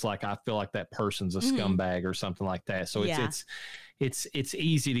because like I feel like that person's a scumbag or something like that. So it's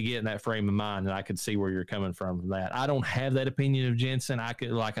easy to get in that frame of mind, and I could see where you're coming from that. I don't have that opinion of Jensen. I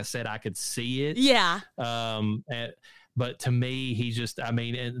could, like I said, I could see it. Yeah. But to me, he just,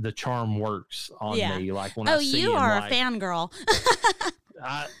 the charm works on me. Like when I see you are him, a fangirl.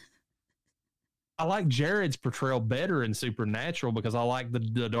 I like Jared's portrayal better in Supernatural because I like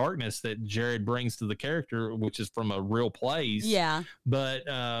the darkness that Jared brings to the character, which is from a real place. Yeah. But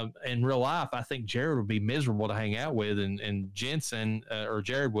in real life, I think Jared would be miserable to hang out with, and Jensen or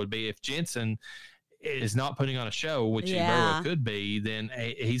Jared would be. If Jensen is not putting on a show, which he very well could be, then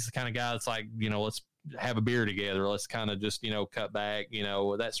he's the kind of guy that's like, let's have a beer together. Let's kind of just, cut back,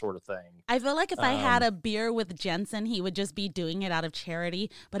 that sort of thing. I feel like if I had a beer with Jensen, he would just be doing it out of charity.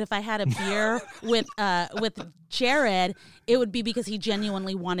 But if I had a beer with Jared, it would be because he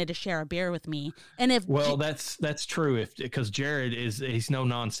genuinely wanted to share a beer with me. And that's true. Because Jared he's no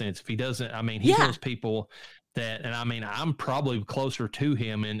nonsense. If he doesn't, he tells people that, and I'm probably closer to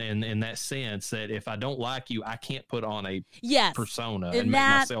him in that sense, that if I don't like you, I can't put on a persona and make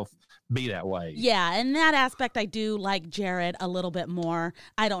myself be that way. Yeah, in that aspect, I do like Jared a little bit more.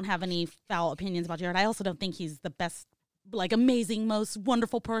 I don't have any foul opinions about Jared. I also don't think he's the best like amazing, most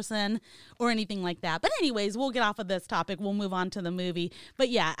wonderful person or anything like that. But anyways, we'll get off of this topic. We'll move on to the movie. But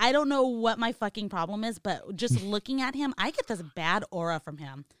yeah, I don't know what my fucking problem is, but just looking at him, I get this bad aura from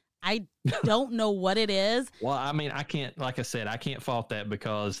him. I don't know what it is. Well, I mean, I can't, like I said, I can't fault that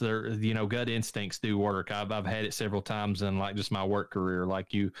because they're, gut instincts do work. I've had it several times in like just my work career.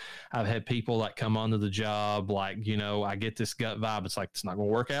 Like I've had people like come onto the job, like, I get this gut vibe. It's like, it's not going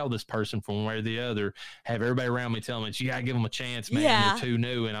to work out with this person from one way or the other. Have everybody around me tell me, you got to give them a chance, man. Yeah. They're too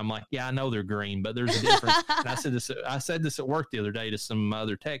new. And I'm like, yeah, I know they're green, but there's a difference. And I said this at work the other day to some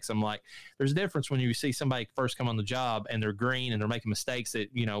other techs. I'm like, there's a difference when you see somebody first come on the job and they're green and they're making mistakes that,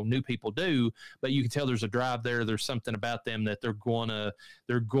 new people do, but you can tell there's a drive there. There's something about them that they're going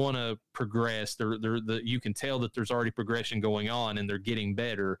to progress. You can tell that there's already progression going on and they're getting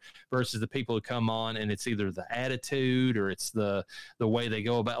better versus the people who come on and it's either the attitude or it's the way they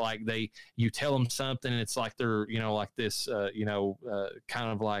go about, like you tell them something and it's like they're, like this,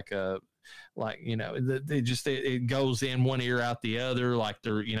 kind of like a, it goes in one ear out the other. Like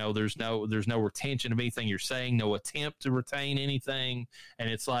there's no retention of anything you're saying, no attempt to retain anything. And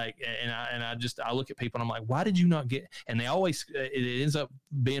it's like, I look at people and I'm like, why did you not get, and they always, it ends up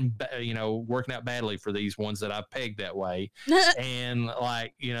being, working out badly for these ones that I've pegged that way. And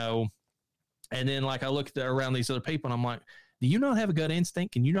like, and then like I look around these other people and I'm like, do you not have a gut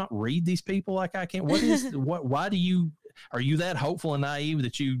instinct? Can you not read these people like I can? Are you that hopeful and naive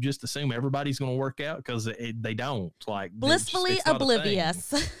that you just assume everybody's going to work out? Because they don't. Like blissfully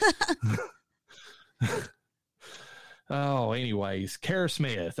oblivious. Oh, anyways, Kara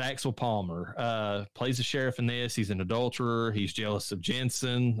Smith, Axel Palmer, plays the sheriff in this. He's an adulterer. He's jealous of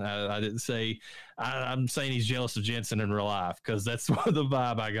Jensen. I didn't say. I'm saying he's jealous of Jensen in real life because that's the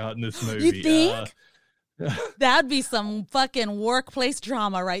vibe I got in this movie. You think? That'd be some fucking workplace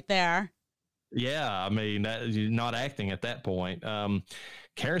drama right there. Yeah, I mean, you're not acting at that point.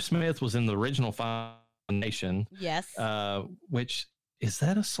 Kara Smith was in the original Final Destination. Yes. Which, is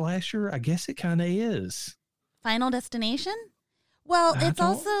that a slasher? I guess it kind of is. Final Destination? Well, it's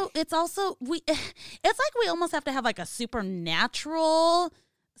like we almost have to have like a supernatural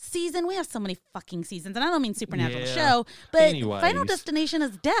season. We have so many fucking seasons, and I don't mean supernatural show, but anyways. Final Destination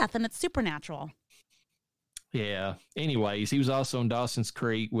is death, and it's supernatural. Yeah. Anyways, he was also in Dawson's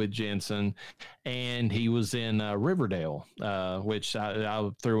Creek with Jensen, and he was in Riverdale, which I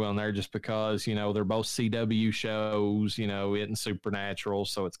threw on there just because, they're both CW shows, it and Supernatural.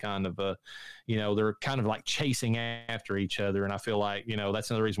 So it's kind of they're kind of like chasing after each other. And I feel like, that's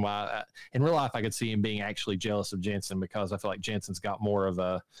another reason why in real life I could see him being actually jealous of Jensen, because I feel like Jensen's got more of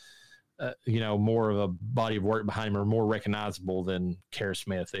a body of work behind him, or more recognizable than Kara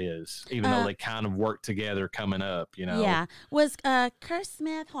Smith is, even though they kind of work together coming up, Yeah. Was Kara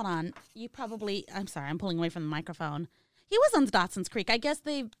Smith, hold on, I'm sorry, I'm pulling away from the microphone. He was on Dawson's Creek. I guess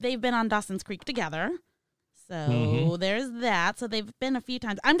they've been on Dawson's Creek together. So there's that. So they've been a few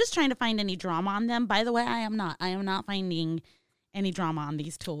times. I'm just trying to find any drama on them. By the way, I am not finding any drama on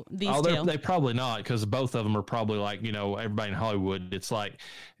these two. They probably not, because both of them are probably like, everybody in Hollywood. It's like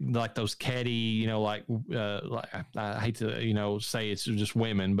those catty, like I hate to, say it's just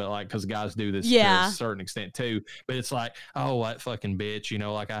women, but like, because guys do this to a certain extent too. But it's like, oh, that fucking bitch,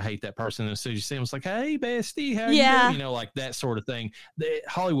 like I hate that person. And as soon as you see them, it's like, hey, bestie, how you doing? Like that sort of thing.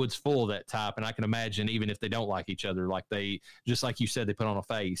 Hollywood's full of that type, and I can imagine even if they don't like each other, like they, just like you said, they put on a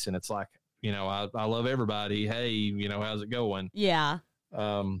face, and it's like, I love everybody. Hey, how's it going? Yeah.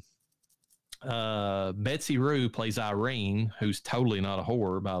 Betsy Rue plays Irene, who's totally not a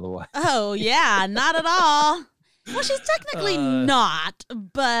whore, by the way. Oh, yeah, not at all. Well, she's technically not,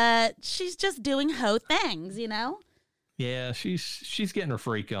 but she's just doing hoe things, Yeah, she's getting her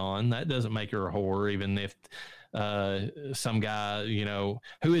freak on. That doesn't make her a whore, even if some guy,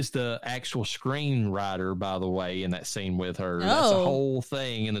 who is the actual screenwriter, by the way, in that scene with her. Oh. That's a whole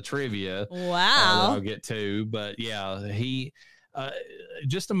thing in the trivia. Wow. That I'll get to. But yeah, he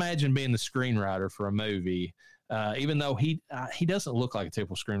just imagine being the screenwriter for a movie. Even though he doesn't look like a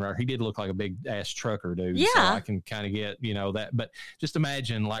typical screenwriter, he did look like a big ass trucker dude. Yeah. So I can kind of get, that. But just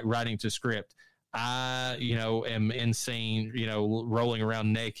imagine like writing to script. I, am in scene, rolling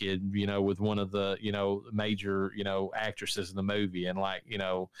around naked, with one of the, major, actresses in the movie. And like,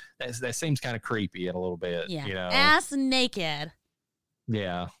 that seems kind of creepy a little bit, Ass naked.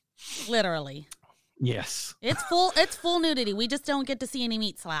 Yeah. Literally. Yes. It's full nudity. We just don't get to see any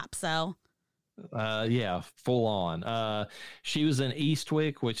meat slaps. So. Yeah, full on. She was in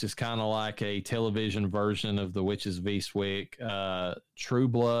Eastwick, which is kind of like a television version of The Witches of Eastwick. True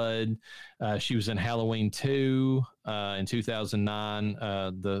Blood. She was in Halloween 2 in 2009,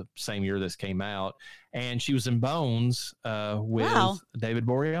 the same year this came out. And she was in Bones with David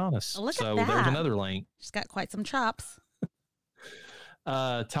Boreanaz. Look so at that. There's another link. She's got quite some chops.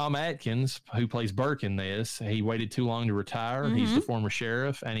 Tom Atkins, who plays Burke in this, he waited too long to retire. Mm-hmm. He's the former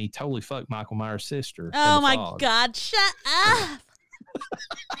sheriff, and he totally fucked Michael Myers' sister. Oh my Fog. God! Shut up.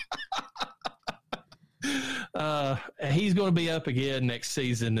 He's going to be up again next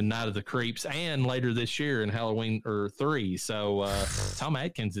season in Night of the Creeps, and later this year in Halloween 3. So Tom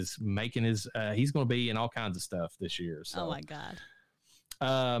Atkins is making his. He's going to be in all kinds of stuff this year. So. Oh my God.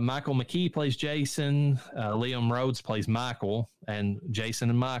 Michael McKee plays Jason. Liam Rhodes plays Michael, and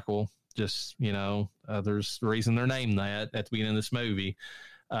Jason and Michael. Just there's a reason they're named that at the beginning of this movie.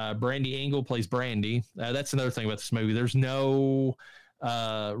 Brandy Engel plays Brandy. That's another thing about this movie. There's no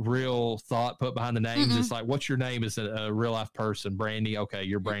real thought put behind the names. It's like, what's your name? Is a real life person? Brandy. Okay,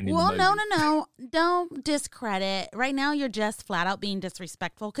 you're Brandy. Well, no. Don't discredit. Right now, you're just flat out being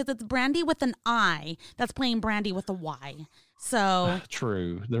disrespectful because it's Brandy with an I that's playing Brandy with a Y. So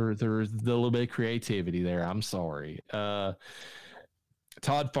true. There's a little bit of creativity there. I'm sorry. Todd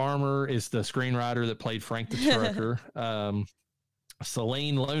Farmer is the screenwriter that played Frank the Trucker.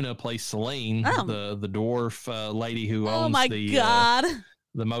 Celine Luna plays Celine, the dwarf lady who owns the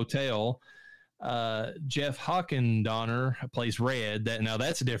motel. Jeff Hawkendonner plays Red.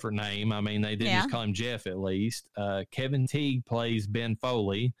 That's a different name. I mean, they didn't just call him Jeff at least. Kevin Teague plays Ben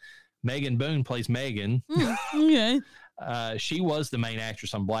Foley. Megan Boone plays Megan. Okay. She was the main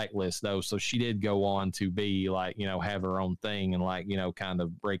actress on Blacklist, though, so she did go on to be have her own thing and kind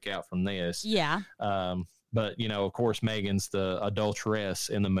of break out from this. Yeah. But of course, Megan's the adulteress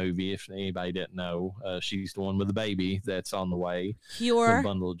in the movie. If anybody didn't know, she's the one with the baby that's on the way. Pure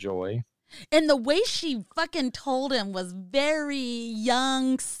bundle of joy. And the way she fucking told him was very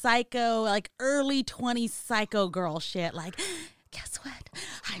young, psycho, like early 20s psycho girl shit. Like, guess what?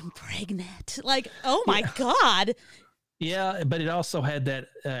 I'm pregnant. Like, oh my God. Yeah, but it also had that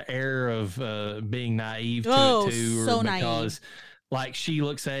air of being naive to it too. So because, naive. Like, she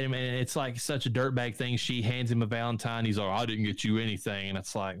looks at him and it's like such a dirtbag thing. She hands him a Valentine. He's like, I didn't get you anything. And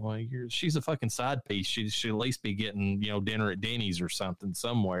it's like, well, she's a fucking side piece. She should at least be getting, dinner at Denny's or something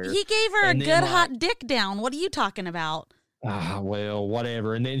somewhere. He gave her a good hot dick down. What are you talking about? Well,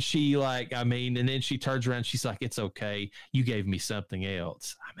 whatever. And then she and then she turns around. She's like, it's okay. You gave me something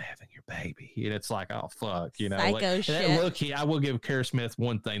else. I'm having your baby. And it's like, oh, fuck. Psycho shit. That look, I will give Kara Smith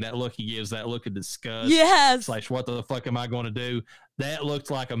one thing. That look he gives, that look of disgust. Yes. / what the fuck am I going to do? That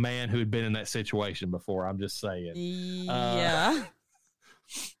looked like a man who had been in that situation before. I'm just saying. Yeah.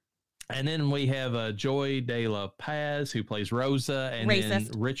 And then we have Joy De La Paz, who plays Rosa. And then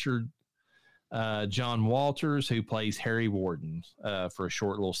Richard... John Walters, who plays Harry Warden for a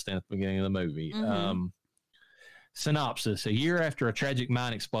short little stint at the beginning of the movie. Synopsis: a year after a tragic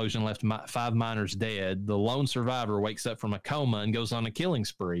mine explosion left 5 miners dead, the lone survivor wakes up from a coma and goes on a killing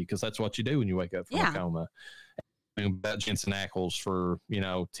spree, because that's what you do when you wake up from a coma. About Jensen Ackles for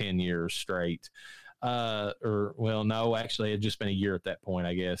 10 years straight. No, actually it had just been a year at that point,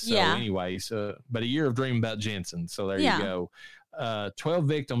 I guess. So anyways, but a year of dreaming about Jensen. So there you go. 12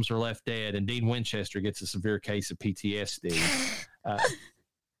 victims are left dead, and Dean Winchester gets a severe case of PTSD.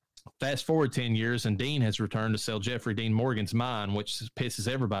 Fast forward 10 years, and Dean has returned to sell Jeffrey Dean Morgan's mine, which pisses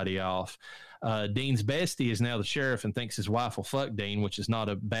everybody off. Dean's bestie is now the sheriff and thinks his wife will fuck Dean, which is not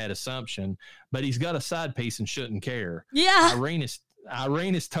a bad assumption, but he's got a side piece and shouldn't care. Yeah. Irene is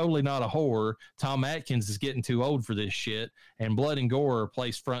totally not a whore. Tom Atkins is getting too old for this shit, and blood and gore are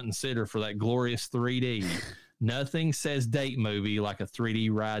placed front and center for that glorious 3D. Nothing says date movie like a 3D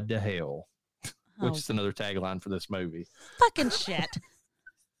ride to hell, which is another tagline for this movie. Fucking shit.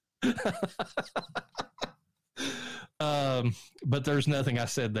 But there's nothing I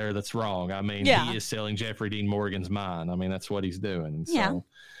said there that's wrong. I mean, he is selling Jeffrey Dean Morgan's mine. I mean, that's what he's doing. So,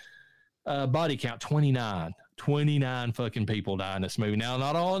 body count 29. 29 fucking people die in this movie. Now,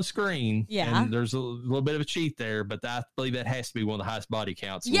 not all on screen. Yeah. And there's a little bit of a cheat there, but I believe that has to be one of the highest body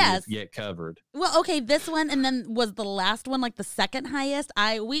counts we've yet covered. Well, okay, this one, and then was the last one like the second highest?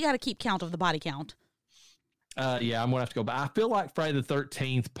 We got to keep count of the body count. I'm going to have to go back. I feel like Friday the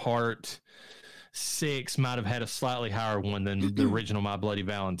 13th part 6 might have had a slightly higher one than the original My Bloody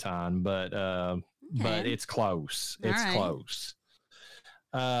Valentine, but it's close. It's close.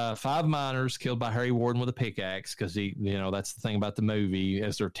 5 miners killed by Harry Warden with a pickaxe because that's the thing about the movie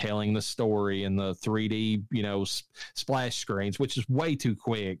as they're telling the story in the 3D, splash screens, which is way too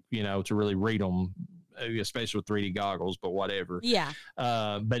quick, to really read them, especially with 3D goggles, but whatever. Yeah.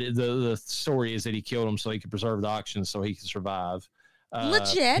 But the story is that he killed them so he could preserve the oxygen so he could survive.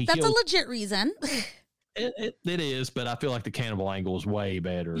 Legit. That's a legit reason. It is, but I feel like the cannibal angle is way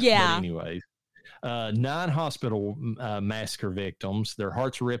better. Yeah. But anyways. 9 hospital massacre victims, their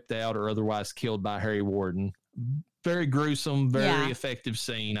hearts ripped out or otherwise killed by Harry Warden. Very gruesome, very effective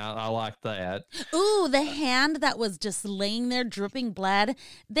scene. I like that. Ooh, the hand that was just laying there dripping blood.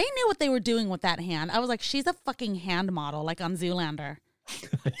 They knew what they were doing with that hand. I was like, she's a fucking hand model, like on Zoolander.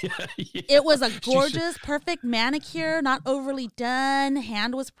 Yeah. It was a gorgeous, perfect manicure, not overly done.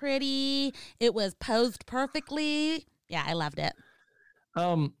 Hand was pretty. It was posed perfectly. Yeah, I loved it.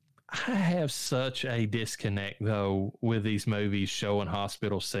 I have such a disconnect, though, with these movies showing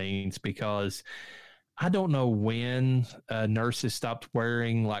hospital scenes because I don't know when nurses stopped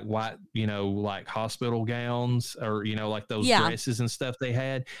wearing like white, like hospital gowns or, like those dresses and stuff they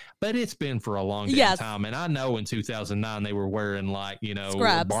had. But it's been for a long time. And I know in 2009 they were wearing like,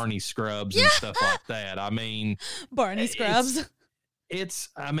 scrubs. Barney scrubs and stuff like that. I mean, Barney scrubs. It's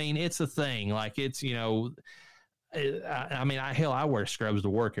a thing. Like it's, I wear scrubs to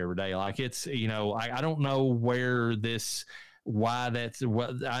work every day. Like it's, I don't know why that's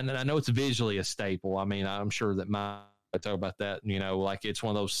what I know. It's visually a staple. I mean, I'm sure that I talk about that, like it's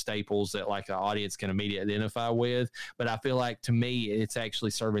one of those staples that like the audience can immediately identify with. But I feel like to me, it's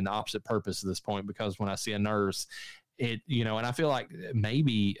actually serving the opposite purpose at this point, because when I see a nurse, and I feel like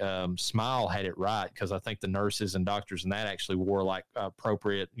maybe Smile had it right, because I think the nurses and doctors and that actually wore like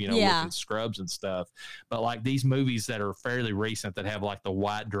appropriate, looking scrubs and stuff. But like these movies that are fairly recent that have like the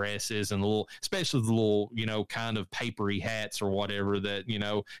white dresses and especially the little, kind of papery hats or whatever that,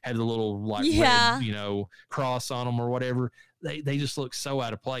 had the little like red, cross on them or whatever. They just look so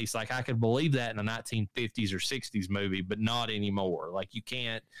out of place. Like I could believe that in a 1950s or 60s movie, but not anymore. Like you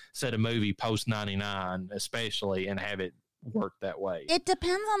can't set a movie post 99, especially, and have it work that way. It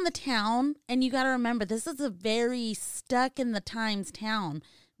depends on the town, and you got to remember this is a very stuck in the times town,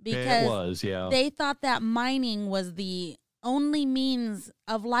 because they thought that mining was the only means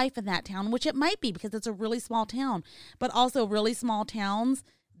of life in that town, which it might be because it's a really small town, but also really small towns,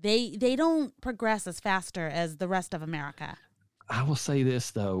 they don't progress as faster as the rest of America. I will say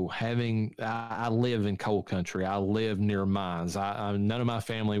this, though, I live in coal country. I live near mines. None of my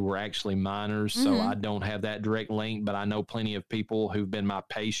family were actually miners, so I don't have that direct link, but I know plenty of people who've been my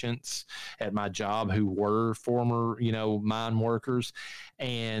patients at my job who were former, mine workers.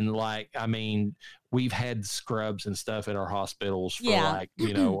 And we've had scrubs and stuff at our hospitals for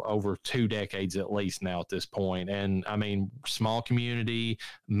over 2 decades at least now at this point. And I mean, small community,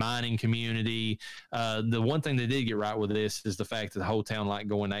 mining community. The one thing they did get right with this is the fact that the whole town like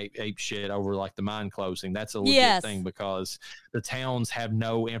going ape shit over like the mine closing. That's a legit thing, because the towns have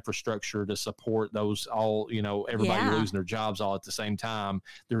no infrastructure to support those all, everybody losing their jobs all at the same time.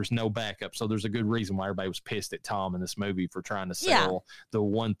 There's no backup. So there's a good reason why everybody was pissed at Tom in this movie for trying to sell the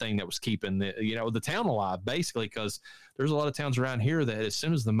one thing that was keeping the town alive, basically, because there's a lot of towns around here that as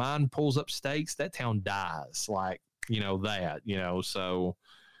soon as the mine pulls up stakes, that town dies. Like, so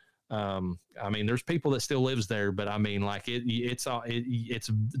there's people that still lives there, but I mean, like it's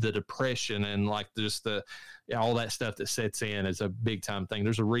the depression and like just all that stuff that sets in is a big time thing.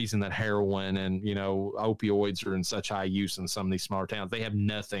 There's a reason that heroin and opioids are in such high use in some of these smaller towns. They have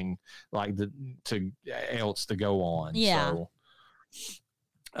nothing like else to go on.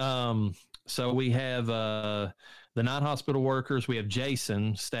 So we have the 9 hospital workers. We have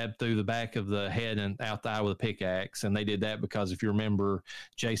Jason stabbed through the back of the head and out the eye with a pickaxe. And they did that because, if you remember,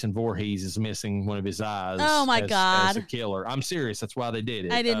 Jason Voorhees is missing one of his eyes. Oh, my God. As a killer. I'm serious. That's why they did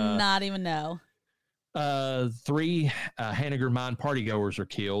it. I did not even know. 3 Hanniger mine partygoers are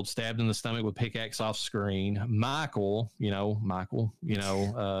killed, stabbed in the stomach with pickaxe off screen. Michael,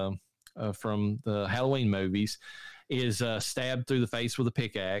 from the Halloween movies, is stabbed through the face with a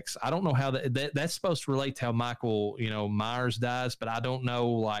pickaxe. I don't know how that's supposed to relate to how Michael, Myers dies, but I don't know.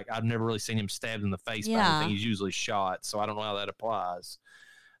 Like, I've never really seen him stabbed in the face by anything. He's usually shot, so I don't know how that applies.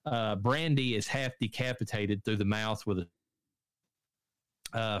 Brandy is half decapitated through the mouth with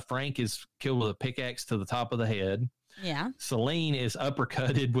Frank is killed with a pickaxe to the top of the head. Yeah. Celine is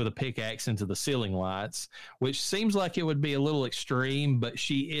uppercutted with a pickaxe into the ceiling lights, which seems like it would be a little extreme, but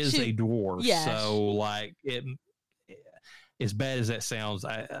she is a dwarf. Yeah. So, like, as bad as that sounds,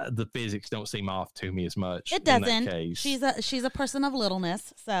 the physics don't seem off to me as much. It doesn't. In that case. She's a person of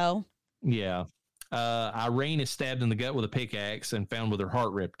littleness, so. Yeah. Irene is stabbed in the gut with a pickaxe and found with her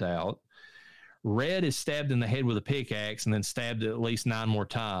heart ripped out. Red is stabbed in the head with a pickaxe and then stabbed at least 9 more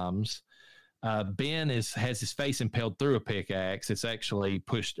times. Ben has his face impaled through a pickaxe. It's actually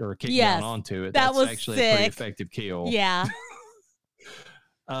pushed or kicked down onto it. That's actually sick. a pretty effective kill. Yeah.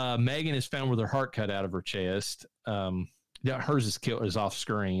 Megan is found with her heart cut out of her chest. Hers is off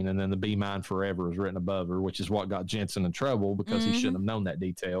screen, and then the "Be Mine Forever" is written above her, which is what got Jensen in trouble because he shouldn't have known that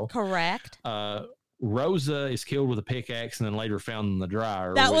detail. Correct. Rosa is killed with a pickaxe and then later found in the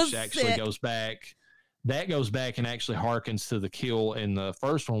dryer, which actually goes back. That goes back and actually harkens to the kill in the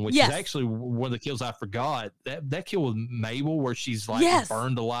first one, which is actually one of the kills I forgot. That kill with Mabel, where she's like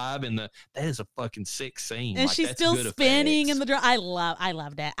burned alive, and that is a fucking sick scene. And like, she's still spinning in the dryer. I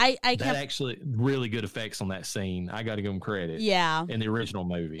loved it. Actually really good effects on that scene. I got to give them credit. Yeah, in the original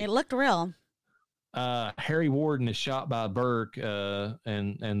movie, it looked real. Harry Warden is shot by Burke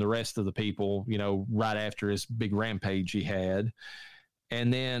and the rest of the people, right after his big rampage he had.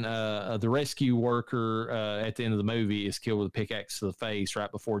 And then the rescue worker at the end of the movie is killed with a pickaxe to the face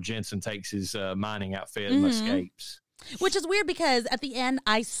right before Jensen takes his mining outfit and escapes. Which is weird because at the end,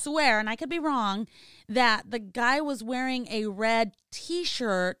 I swear, and I could be wrong, that the guy was wearing a red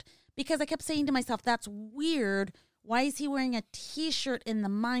T-shirt because I kept saying to myself, that's weird. Why is he wearing a T-shirt in the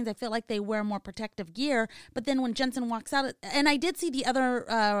mines? I feel like they wear more protective gear. But then when Jensen walks out, and I did see the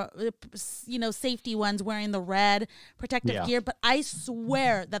other, safety ones wearing the red protective gear. But I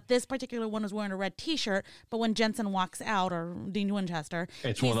swear that this particular one was wearing a red T-shirt. But when Jensen walks out, or Dean Winchester,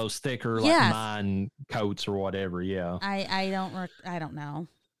 it's one of those thicker mine coats or whatever. Yeah, I don't know.